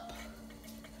up.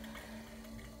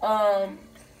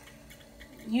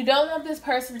 You don't want this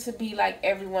person to be like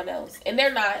everyone else. And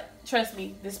they're not. Trust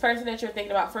me, this person that you're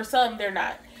thinking about, for some, they're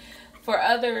not. For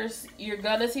others, you're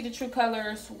going to see the true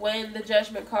colors when the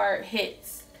Judgment card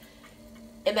hits.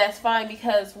 And that's fine,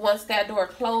 because once that door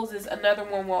closes, another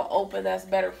one will open that's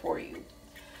better for you.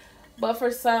 But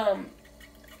for some,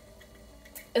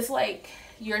 it's like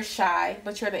you're shy,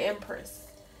 but you're the Empress.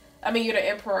 You're the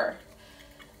Emperor.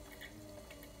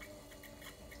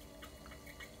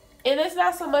 And it's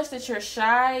not so much that you're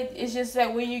shy. It's just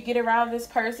that when you get around this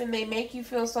person, they make you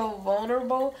feel so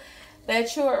vulnerable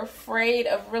that you're afraid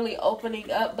of really opening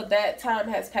up. But that time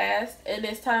has passed, and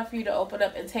it's time for you to open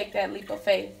up and take that leap of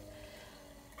faith.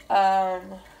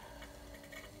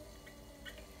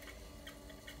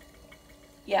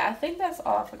 Yeah, I think that's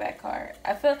all for that card.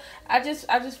 I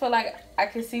just feel like I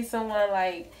can see someone,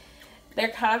 like, they're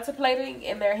contemplating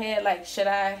in their head, like, should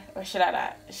I or should I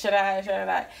not? Should I or should I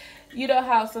not? You know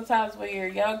how sometimes when you're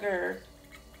younger,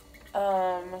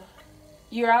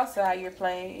 you're outside, you're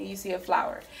playing, and you see a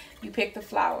flower. You pick the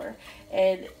flower,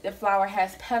 and the flower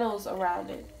has petals around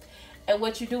it. And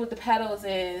what you do with the petals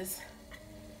is,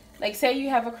 like, say you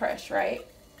have a crush, right?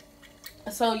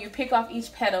 So you pick off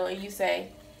each petal and you say,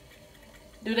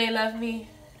 do they love me?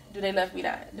 Do they love me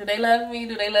not? Do they love me?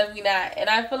 Do they love me not? And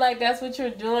I feel like that's what you're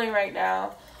doing right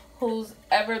now. Who's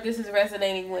ever this is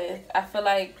resonating with. I feel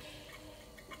like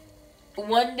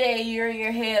one day you're in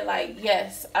your head like,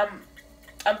 yes,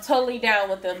 I'm totally down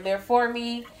with them. They're for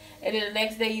me. And then the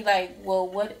next day you like, well,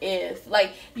 what if?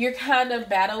 Like, you're kind of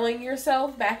battling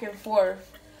yourself back and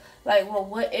forth. Like, well,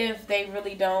 what if they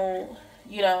really don't,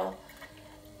 you know?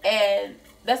 And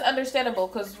that's understandable,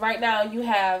 because right now you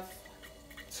have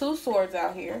 2 swords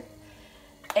out here.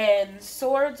 And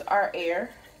swords are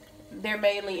air. They're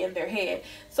mainly in their head.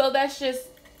 So that's just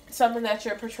something that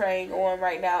you're portraying on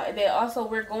right now. And then also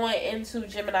we're going into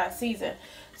Gemini season.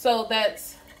 So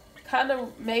that's kind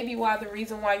of maybe the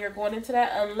reason why you're going into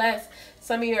that, unless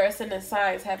some of your ascendant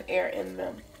signs have air in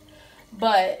them.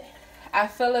 But I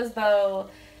feel as though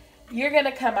you're going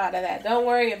to come out of that. Don't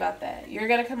worry about that. You're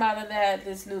going to come out of that.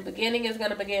 This new beginning is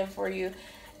going to begin for you.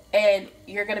 And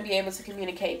you're going to be able to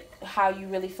communicate how you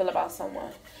really feel about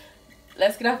someone.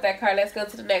 Let's get off that card. Let's go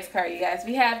to the next card, you guys.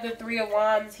 We have the 3 of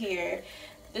Wands here.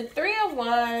 The 3 of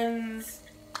Wands,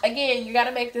 again, you got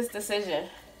to make this decision.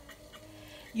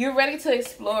 You're ready to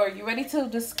explore. You're ready to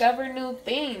discover new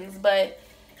things. But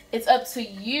it's up to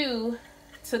you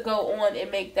to go on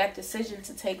and make that decision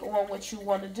to take on what you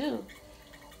want to do.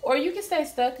 Or you can stay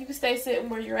stuck. You can stay sitting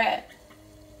where you're at.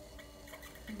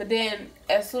 But then,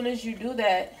 as soon as you do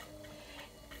that,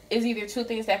 it's either 2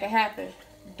 things that can happen.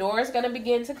 Doors going to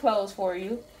begin to close for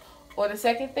you. Or the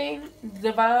second thing,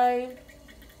 the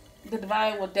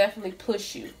divine will definitely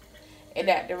push you in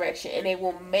that direction. And it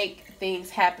will make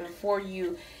things happen for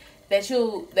you that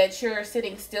you're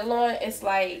sitting still on. It's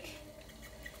like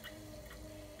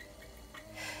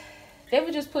they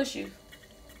would just push you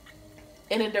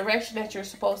in a direction that you're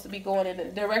supposed to be going, in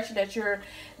a direction that you're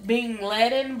being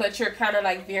led in, but you're kind of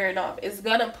like veering off. It's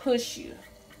going to push you.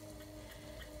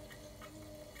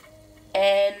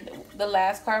 And the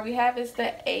last card we have is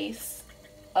the Ace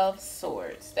of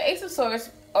Swords. The Ace of Swords,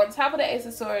 on top of the Ace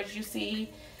of Swords, you see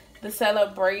the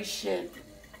celebration.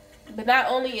 But not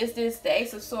only is this the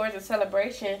Ace of Swords a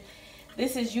celebration,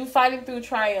 this is you fighting through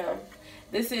triumph.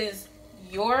 This is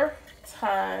your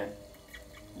time.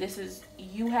 This is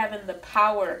you having the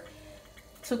power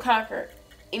to conquer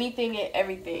anything and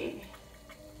everything.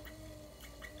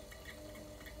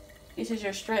 This is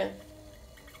your strength.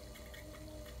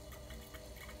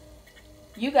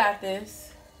 You got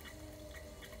this.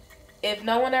 If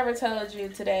no one ever told you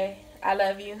today, I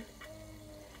love you,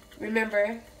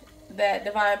 remember that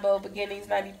Divine Bold Beginnings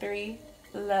 93,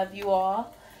 love you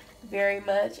all very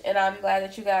much. And I'm glad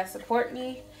that you guys support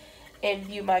me and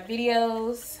view my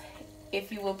videos.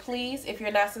 If you will please, if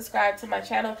you're not subscribed to my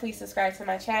channel, please subscribe to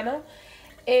my channel.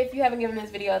 If you haven't given this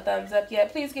video a thumbs up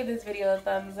yet, please give this video a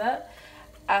thumbs up.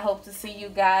 I hope to see you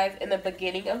guys in the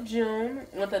beginning of June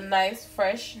with a nice,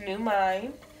 fresh, new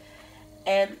mind.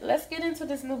 And let's get into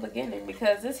this new beginning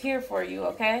because it's here for you,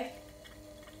 okay?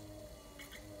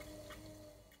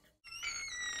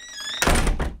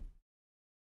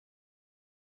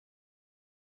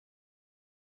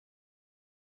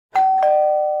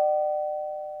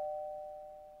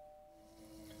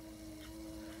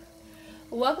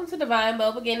 Welcome to Divine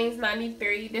Bold Beginnings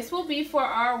 93. This will be for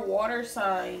our water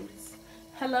signs.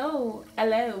 Hello,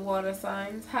 water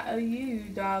signs. How are you,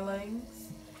 darlings?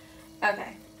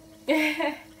 Okay.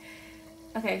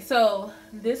 Okay, so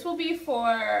this will be for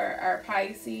our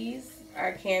Pisces,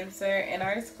 our Cancer, and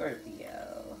our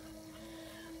Scorpio.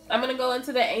 I'm going to go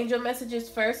into the angel messages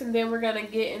first, and then we're going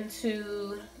to get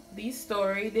into the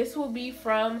story. This will be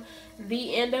from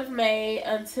the end of May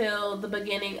until the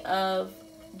beginning of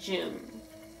June.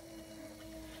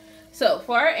 So,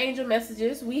 for our angel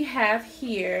messages, we have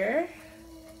here,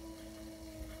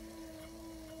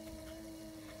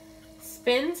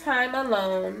 spend time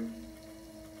alone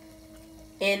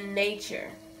in nature,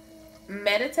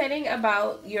 meditating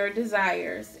about your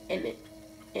desires and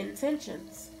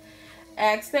intentions.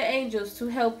 Ask the angels to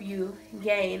help you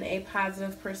gain a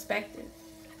positive perspective.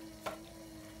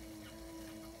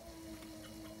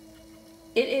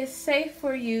 It is safe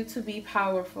for you to be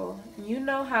powerful. You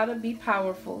know how to be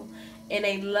powerful in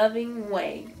a loving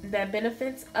way that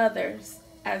benefits others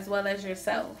as well as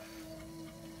yourself.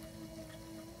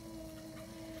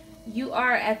 You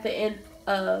are at the end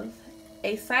of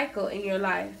a cycle in your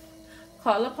life.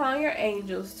 Call upon your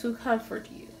angels to comfort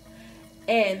you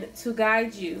and to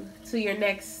guide you to your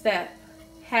next step.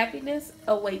 Happiness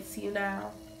awaits you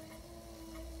now.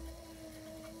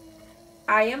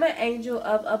 I am an angel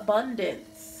of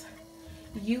abundance.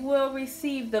 You will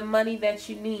receive the money that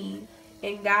you need,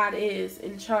 and God is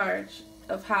in charge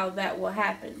of how that will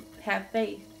happen. Have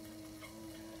faith.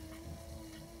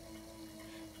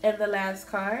 And the last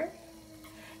card,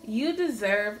 you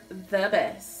deserve the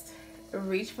best.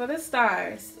 Reach for the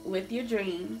stars with your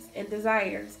dreams and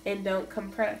desires and don't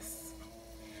compress.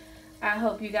 I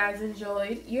hope you guys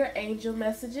enjoyed your angel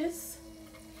messages.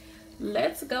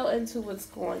 Let's go into what's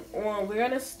going on. We're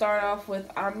going to start off with,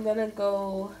 I'm going to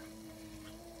go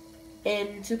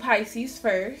into Pisces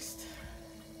first.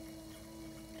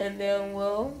 And then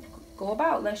we'll go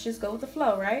about. Let's just go with the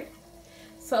flow, right?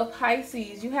 So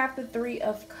Pisces, you have the Three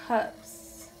of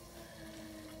Cups.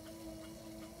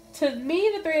 To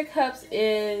me, the Three of Cups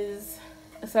is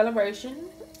a celebration.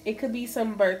 It could be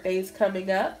some birthdays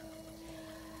coming up.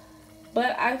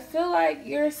 But I feel like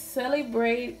you're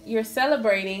celebrating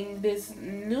this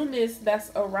newness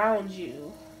that's around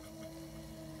you.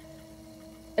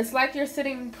 It's like you're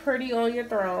sitting pretty on your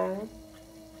throne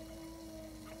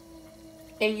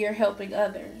and you're helping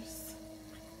others.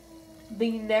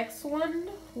 The next one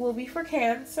will be for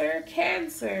Cancer.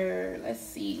 Cancer, let's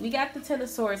see. We got the Ten of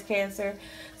Swords, Cancer.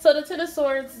 So the Ten of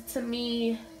Swords to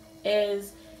me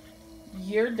is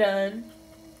you're done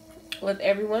with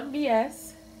everyone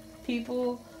BS.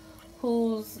 People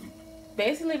who's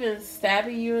basically been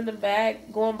stabbing you in the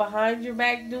back, going behind your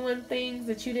back, doing things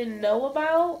that you didn't know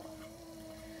about.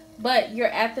 But you're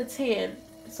at the 10,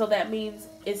 so that means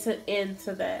it's an end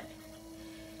to that.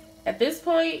 At this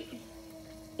point,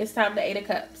 it's time to 8 of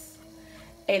Cups.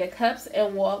 8 of Cups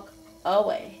and walk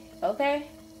away, okay?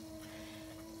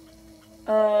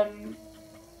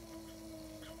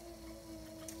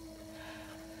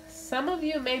 Some of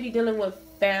you may be dealing with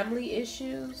family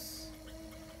issues.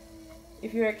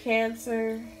 If you're a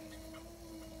Cancer,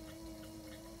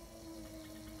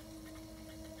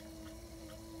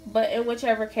 but in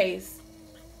whichever case,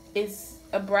 it's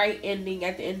a bright ending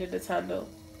at the end of the tunnel.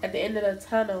 At the end of the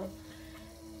tunnel,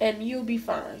 and you'll be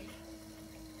fine.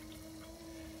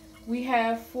 We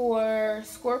have for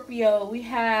Scorpio, we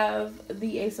have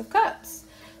the Ace of Cups.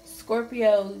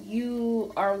 Scorpio,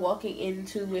 you are walking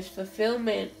into wish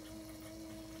fulfillment.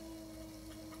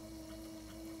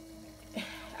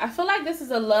 I feel like this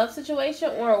is a love situation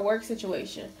or a work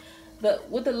situation. But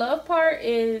with the love part,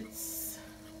 it's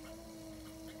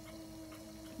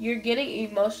you're getting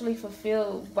emotionally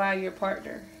fulfilled by your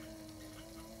partner.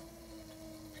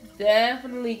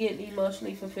 definitely getting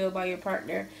emotionally fulfilled by your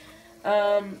partner.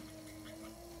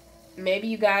 Maybe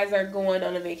you guys are going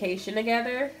on a vacation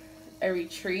together, a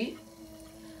retreat.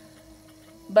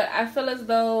 But I feel as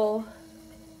though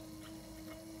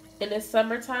in the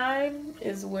summertime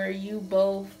is where you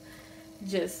both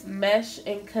just mesh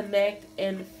and connect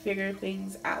and figure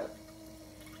things out.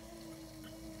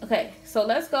 Okay, so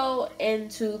let's go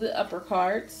into the upper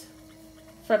cards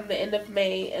from the end of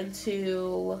May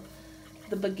until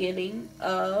the beginning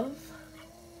of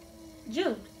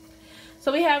June.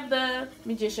 So we have the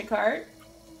Magician card.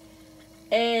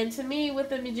 And to me, what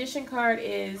the Magician card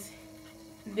is,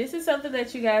 this is something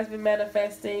that you guys been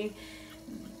manifesting.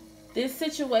 This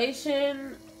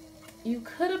situation, you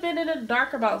could have been in the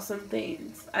dark about some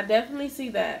things. I definitely see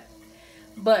that.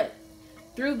 But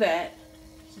through that,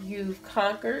 you've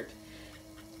conquered,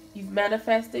 you've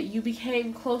manifested, you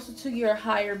became closer to your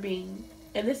higher being.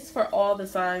 And this is for all the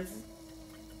signs.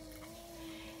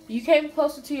 You came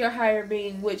closer to your higher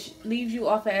being, which leaves you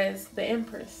off as the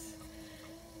Empress.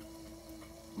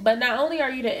 But not only are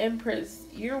you the Empress,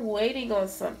 you're waiting on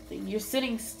something. You're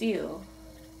sitting still.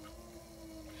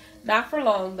 Not for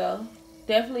long, though.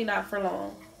 Definitely not for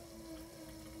long.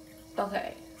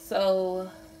 Okay, so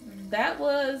that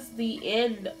was the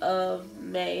end of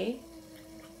May.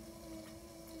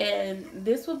 And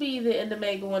this will be the end of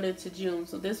May going into June.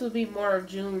 So this will be more of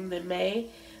June than May.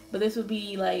 But this will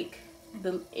be like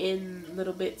in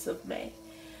little bits of May.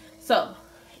 So,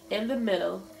 in the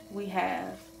middle, we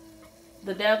have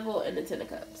the Devil and the Ten of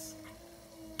Cups.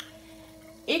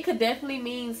 It could definitely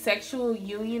mean sexual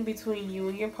union between you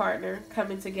and your partner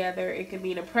coming together. It could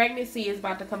mean a pregnancy is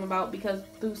about to come about because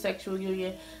through sexual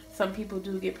union, some people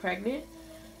do get pregnant.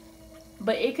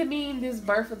 But it could mean this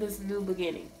birth of this new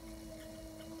beginning.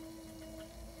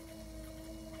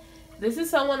 This is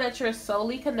someone that you're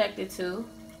solely connected to.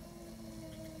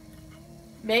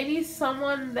 Maybe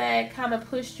someone that kind of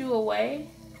pushed you away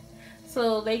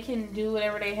so they can do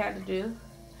whatever they had to do.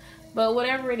 But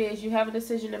whatever it is, you have a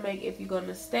decision to make if you're going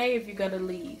to stay, if you're going to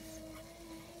leave.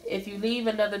 If you leave,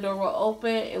 another door will open.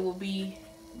 It will be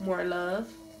more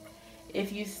love.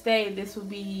 If you stay, this will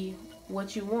be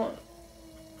what you want.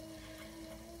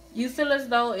 You feel as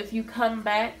though if you come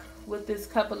back with this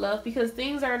cup of love, because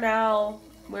things are now,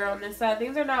 we're on this side,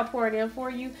 things are now pouring in for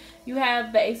you. You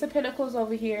have the Ace of Pentacles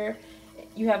over here.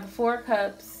 You have the Four of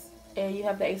Cups. And you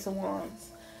have the Ace of Wands.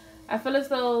 I feel as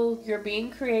though you're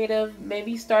being creative,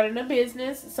 maybe starting a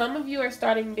business. Some of you are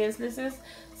starting businesses.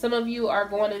 Some of you are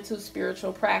going into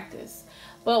spiritual practice.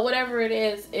 But whatever it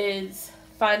is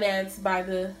financed by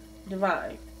the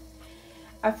divine.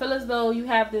 I feel as though you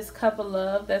have this cup of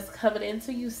love that's coming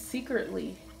into you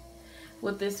secretly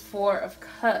with this Four of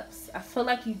Cups. I feel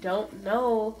like you don't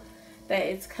know that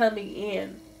it's coming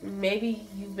in. Maybe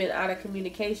you've been out of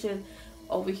communication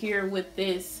over here with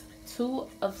this Two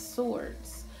of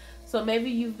Swords. So maybe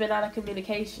you've been out of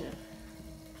communication.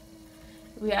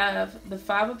 We have the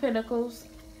Five of Pentacles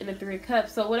and the Three of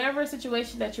Cups. So whatever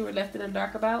situation that you were left in the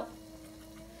dark about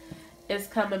is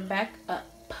coming back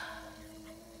up.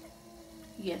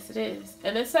 Yes, it is.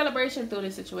 And there's celebration through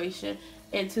this situation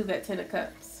into that Ten of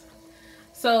Cups.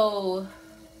 So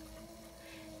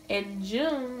in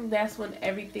June, that's when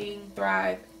everything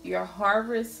thrives. Your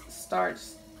harvest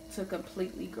starts to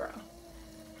completely grow.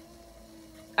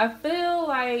 I feel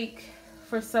like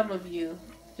for some of you,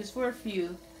 just for a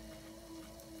few,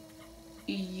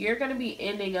 you're going to be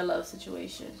ending a love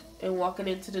situation and walking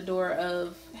into the door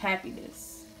of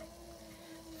happiness.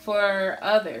 For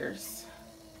others,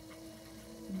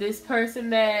 this person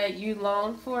that you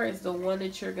long for is the one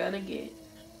that you're going to get.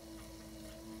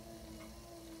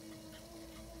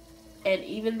 And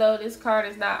even though this card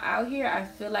is not out here, I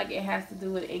feel like it has to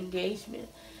do with engagement.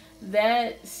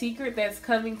 That secret that's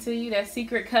coming to you, that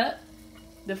secret cup,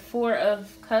 the Four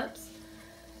of Cups,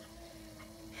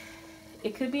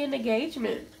 it could be an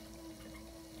engagement.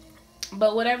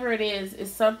 But whatever it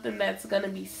is something that's going to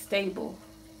be stable.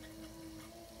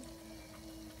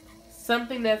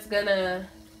 Something that's going to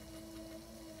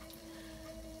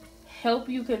help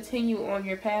you continue on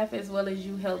your path as well as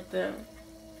you help them.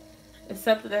 It's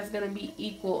something that's going to be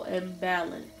equal and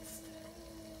balanced.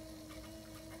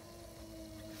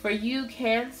 For you,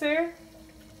 Cancer,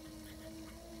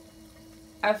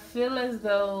 I feel as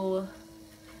though,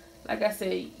 like I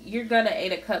said, you're going to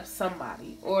Eight of Cups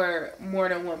somebody or more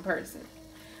than one person.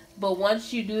 But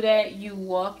once you do that, you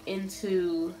walk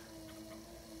into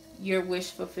your wish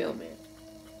fulfillment.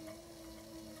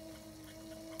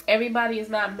 Everybody is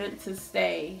not meant to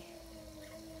stay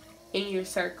in your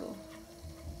circle.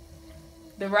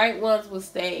 The right ones will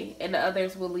stay and the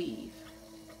others will leave.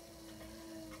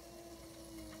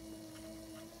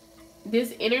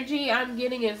 This energy I'm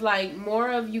getting is like more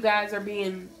of you guys are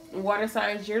being water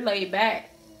signs. You're laid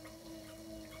back.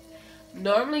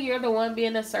 Normally, you're the one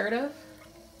being assertive.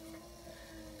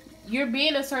 You're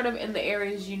being assertive in the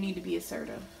areas you need to be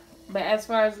assertive. But as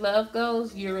far as love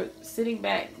goes, you're sitting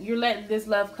back. You're letting this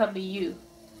love come to you.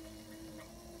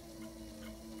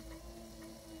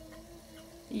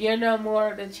 You're no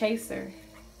more the chaser.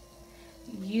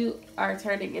 You are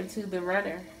turning into the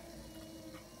runner.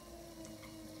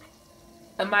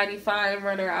 A mighty fine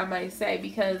runner, I might say,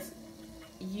 because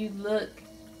you look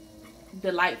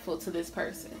delightful to this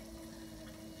person.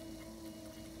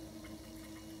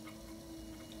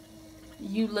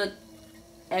 You look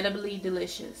edibly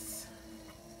delicious.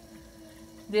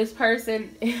 This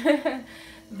person,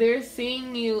 they're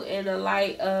seeing you in a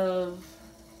light of,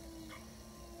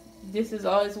 this is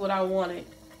always what I wanted.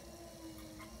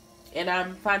 And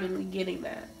I'm finally getting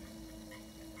that.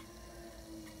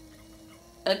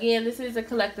 Again, this is a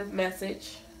collective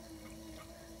message.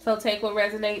 So take what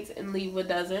resonates and leave what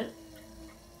doesn't.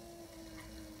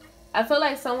 I feel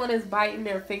like someone is biting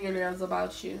their fingernails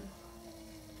about you.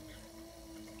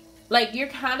 Like you're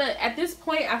kind of, at this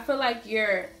point, I feel like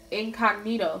you're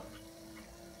incognito.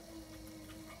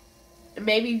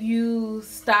 Maybe you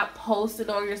stop posting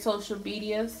on your social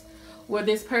medias where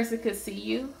this person could see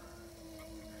you.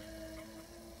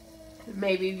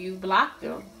 Maybe you blocked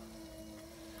them.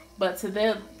 But to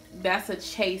them, that's a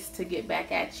chase to get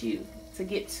back at you. To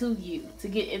get to you. To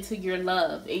get into your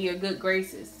love and your good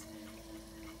graces.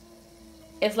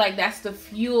 It's like that's the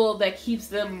fuel that keeps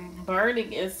them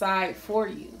burning inside for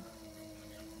you.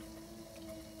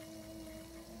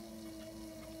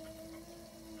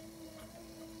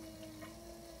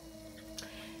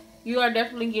 You are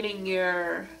definitely getting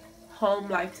your home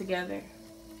life together.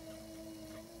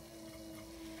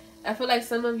 I feel like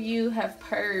some of you have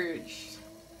purged.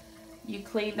 You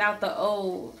cleaned out the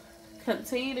old.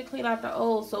 Continue to clean out the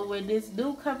old so when this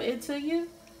new come into you,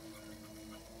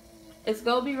 it's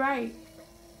going to be right.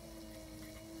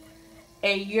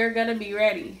 And you're going to be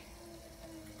ready.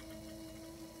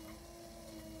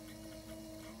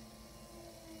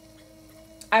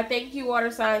 I thank you,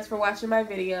 water signs, for watching my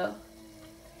video.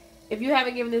 If you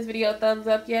haven't given this video a thumbs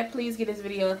up yet, please give this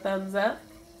video a thumbs up.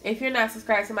 If you're not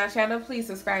subscribed to my channel, please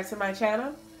subscribe to my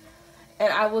channel.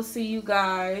 And I will see you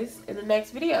guys in the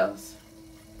next videos.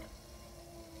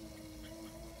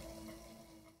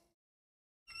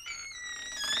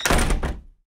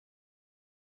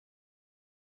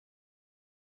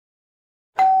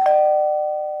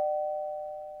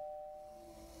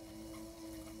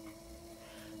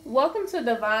 Welcome to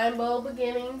Divine Bold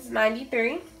Beginnings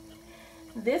 93.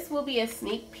 This will be a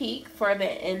sneak peek for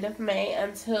the end of May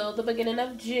until the beginning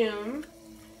of June.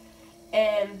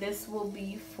 And this will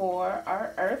be for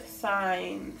our earth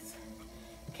signs.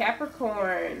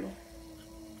 Capricorn,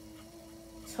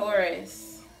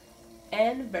 Taurus,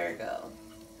 and Virgo.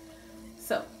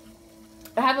 So,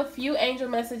 I have a few angel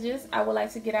messages I would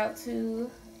like to get out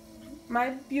to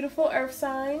my beautiful earth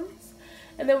signs.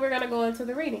 And then we're going to go into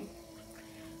the reading.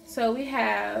 So we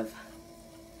have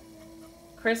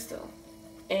Crystal.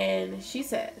 And she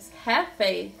says, have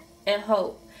faith and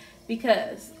hope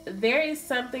because there is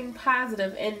something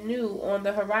positive and new on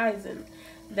the horizon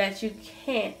that you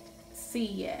can't see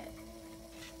yet.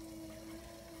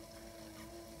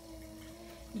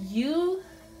 Your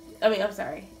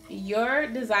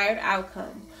desired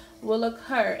outcome will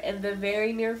occur in the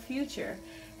very near future.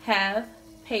 Have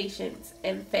patience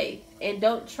and faith and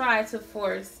don't try to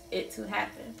force it to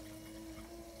happen.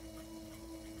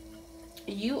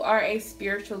 You are a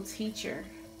spiritual teacher.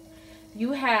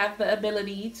 You have the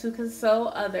ability to console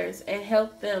others and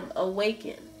help them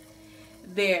awaken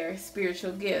their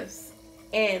spiritual gifts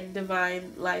and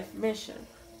divine life mission.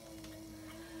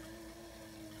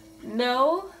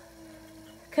 No,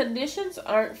 conditions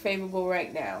aren't favorable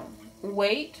right now.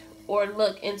 Wait or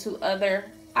look into other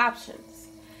options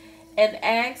and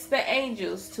ask the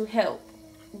angels to help,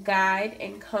 guide,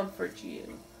 and comfort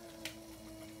you.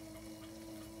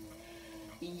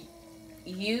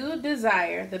 You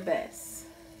desire the best.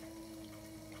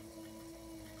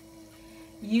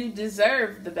 You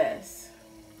deserve the best.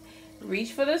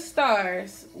 Reach for the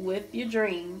stars with your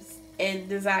dreams and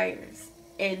desires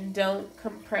and don't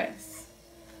compress.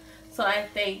 So I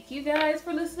thank you guys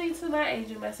for listening to my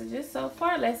angel messages so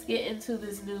far. Let's get into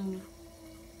this new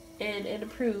and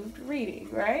improved reading,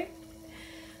 right?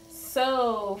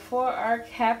 So for our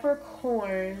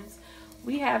Capricorns,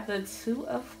 we have the Two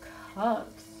of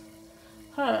Cups.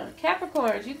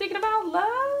 Capricorns, you thinking about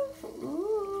love?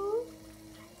 Ooh.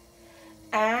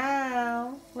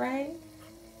 Ow, right?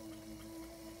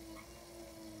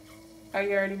 Are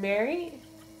you already married?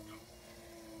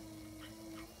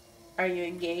 Are you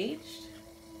engaged?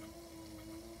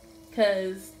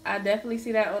 Because I definitely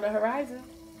see that on the horizon.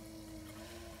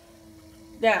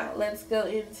 Now, let's go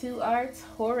into our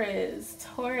Taurus.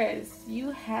 Taurus,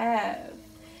 you have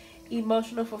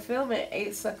emotional fulfillment,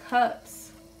 Ace of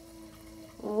Cups.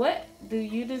 What do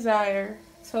you desire,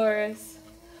 Taurus?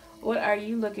 What are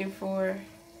you looking for?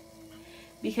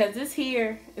 Because this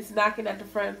here is knocking at the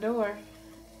front door.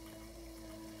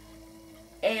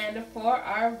 And for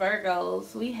our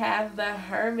Virgos, we have the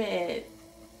Hermit.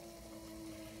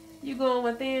 You going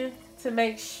within to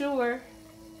make sure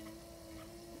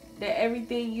that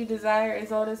everything you desire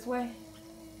is on its way.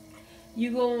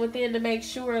 You going within to make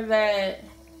sure that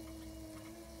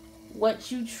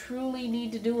what you truly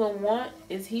need to do and want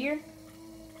is here.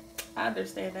 I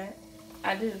understand that.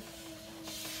 I do.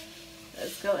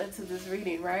 Let's go into this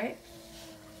reading, right?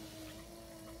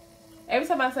 Every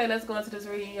time I say let's go into this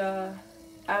reading, y'all,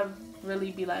 I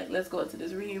really be like, let's go into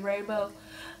this reading, rainbow,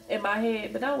 in my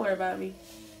head. But don't worry about me.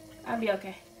 I'll be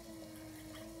okay.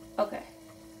 Okay.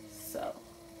 So,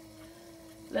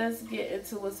 let's get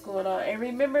into what's going on. And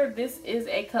remember, this is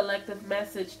a collective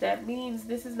message. That means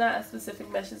this is not a specific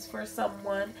message for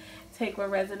someone. Take what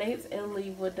resonates and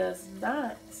leave what does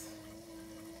not.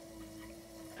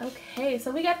 Okay,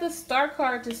 so we got the Star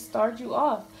card to start you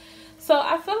off. So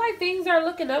I feel like things are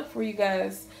looking up for you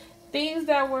guys. Things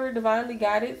that were divinely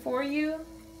guided for you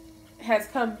has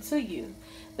come to you.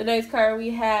 The next card we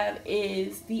have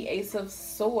is the Ace of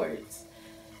Swords.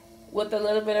 With a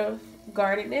little bit of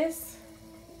guardedness,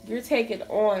 you're taking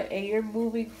on and you're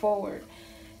moving forward.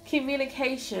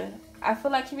 Communication. I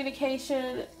feel like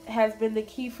communication has been the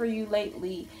key for you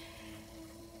lately.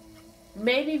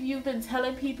 Maybe you've been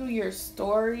telling people your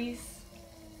stories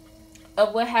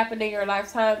of what happened in your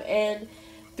lifetime, and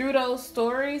through those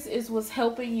stories is what's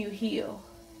helping you heal.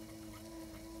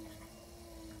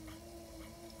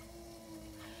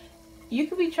 You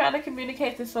could be trying to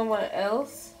communicate to someone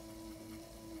else.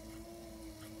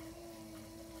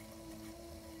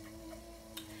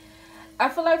 I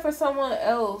feel like for someone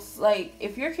else, like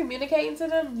if you're communicating to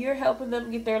them, you're helping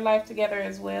them get their life together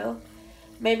as well.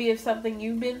 Maybe it's something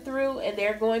you've been through and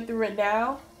they're going through it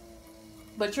now,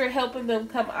 but you're helping them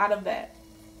come out of that.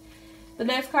 The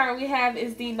next card we have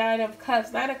is the Nine of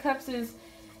Cups. Nine of Cups is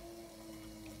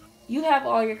you have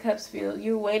all your cups filled.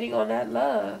 You're waiting on that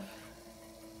love.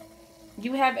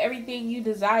 You have everything you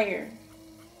desire.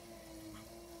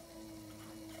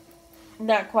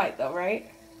 Not quite though,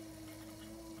 right?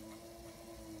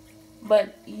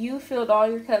 But you filled all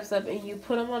your cups up and you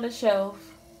put them on the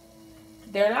shelf.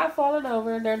 They're not falling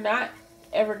over. They're not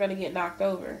ever going to get knocked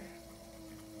over.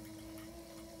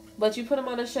 But you put them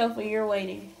on the shelf and you're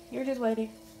waiting. You're just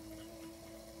waiting.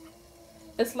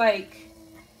 It's like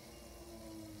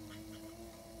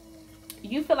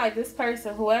you feel like this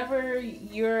person, whoever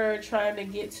you're trying to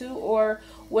get to, or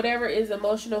whatever is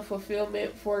emotional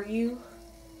fulfillment for you,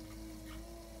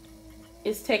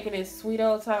 is taking its sweet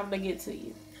old time to get to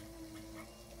you.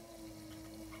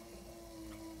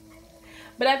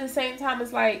 But at the same time,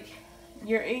 it's like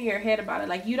you're in your head about it.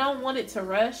 Like you don't want it to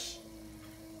rush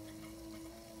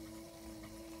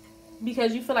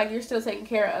because you feel like you're still taking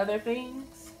care of other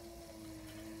things.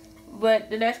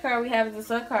 But the next card we have is the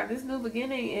Sun card. This new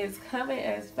beginning is coming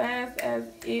as fast as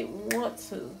it wants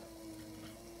to.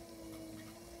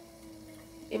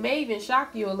 It may even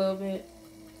shock you a little bit.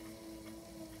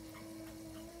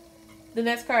 The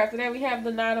next card after that we have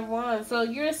the Nine of Wands. So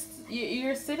you're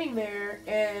sitting there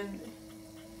and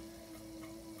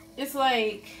it's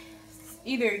like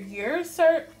either you're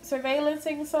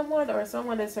surveillancing someone or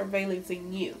someone is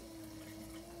surveillancing you.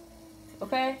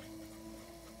 Okay?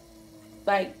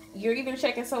 Like, you're either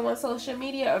checking someone's social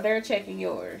media or they're checking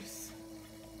yours.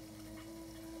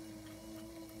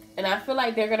 And I feel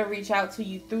like they're going to reach out to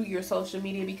you through your social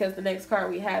media because the next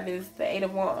card we have is the Eight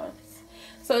of Wands.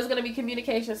 So it's going to be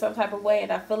communication some type of way,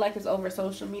 and I feel like it's over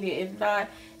social media. If not,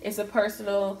 it's a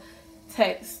personal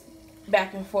text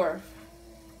back and forth.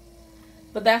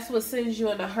 But that's what sends you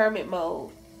in a hermit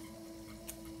mode.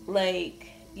 Like,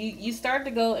 you start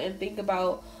to go and think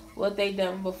about what they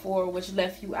done before, which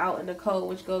left you out in the cold,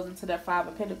 which goes into that Five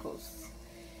of Pentacles.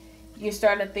 You're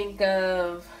starting to think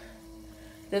of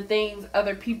the things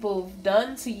other people have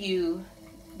done to you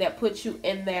that put you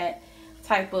in that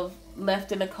type of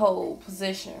left in the cold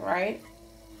position, right?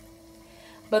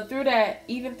 But through that,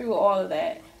 even through all of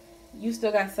that, you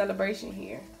still got celebration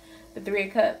here. The Three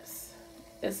of Cups.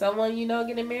 Is someone you know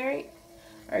getting married?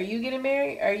 Are you getting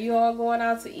married? Are you all going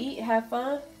out to eat, have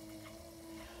fun?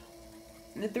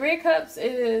 The Three of Cups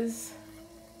is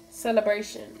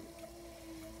celebration.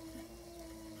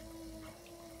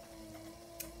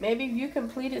 Maybe you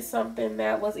completed something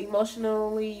that was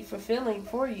emotionally fulfilling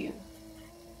for you.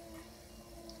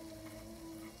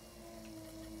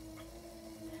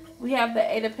 We have the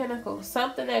Eight of Pentacles.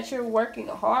 Something that you're working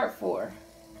hard for.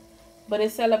 But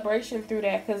it's celebration through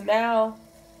that. Because now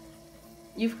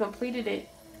you've completed it.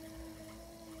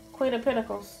 Queen of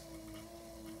Pentacles.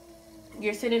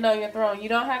 You're sitting on your throne. You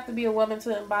don't have to be a woman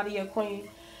to embody a queen.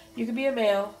 You can be a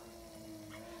male.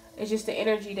 It's just the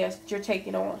energy that you're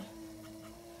taking on.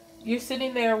 You're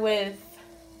sitting there with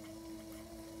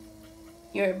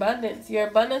your abundance. Your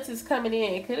abundance is coming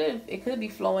in. It could be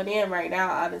flowing in right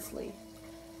now, honestly.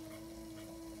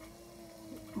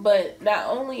 But not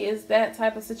only is that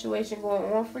type of situation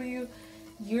going on for you,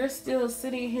 you're still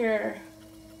sitting here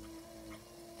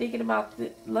thinking about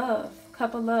the love,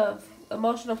 cup of love,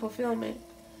 emotional fulfillment.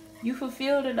 You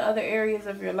fulfilled in other areas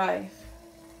of your life.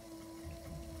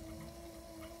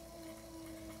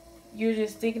 You're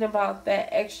just thinking about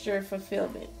that extra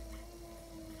fulfillment.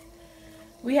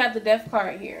 We have the Death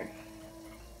card here.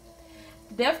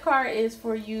 The Death card is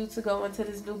for you to go into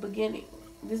this new beginning.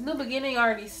 This new beginning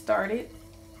already started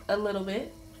a little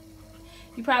bit.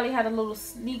 You probably had a little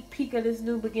sneak peek of this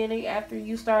new beginning after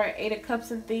you start Eight of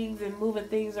Cups and things and moving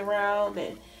things around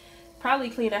and probably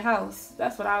clean a house.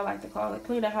 That's what I like to call it,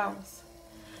 clean a house.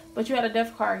 But you had a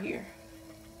Death card here.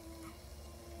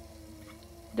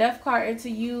 Death card into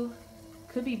you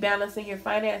could be balancing your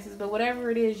finances, but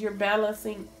whatever it is, you're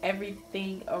balancing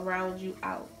everything around you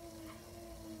out.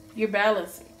 You're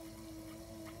balancing.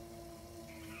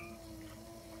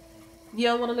 You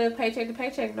don't want to live paycheck to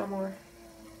paycheck no more.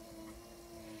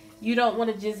 You don't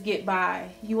want to just get by.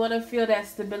 You want to feel that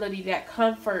stability, that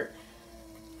comfort.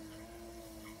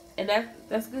 And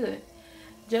that's good.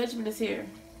 Judgment is here.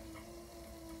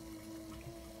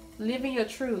 Living your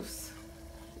truths.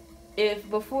 If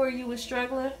before you were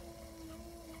struggling,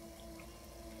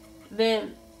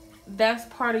 then that's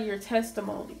part of your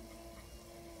testimony.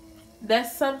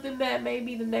 That's something that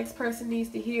maybe the next person needs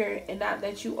to hear, and not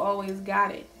that you always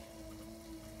got it.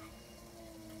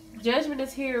 Judgment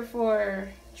is here for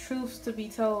truths to be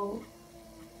told.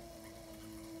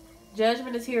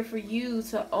 Judgment is here for you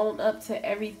to own up to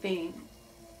everything.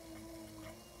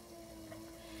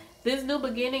 This new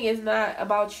beginning is not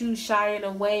about you shying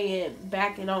away and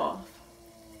backing off.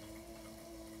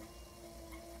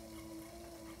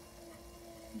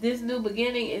 This new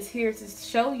beginning is here to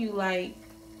show you, like,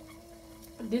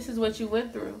 this is what you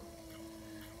went through.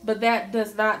 But that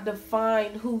does not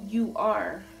define who you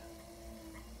are.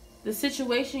 The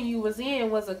situation you was in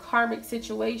was a karmic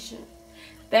situation.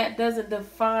 That doesn't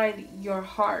define your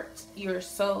heart, your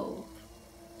soul.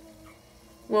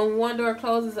 When one door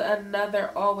closes,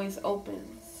 another always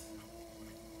opens.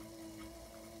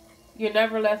 You're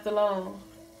never left alone.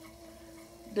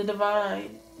 The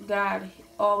divine, God,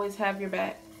 always have your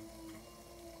back.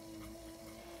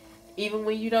 Even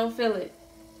when you don't feel it,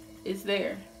 it's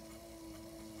there.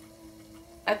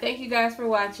 I thank you guys for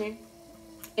watching.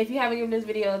 If you haven't given this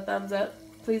video a thumbs up,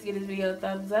 please give this video a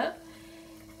thumbs up.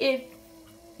 If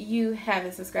you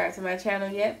haven't subscribed to my channel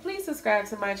yet, please subscribe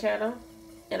to my channel.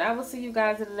 And I will see you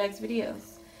guys in the next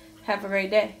videos. Have a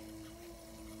great day.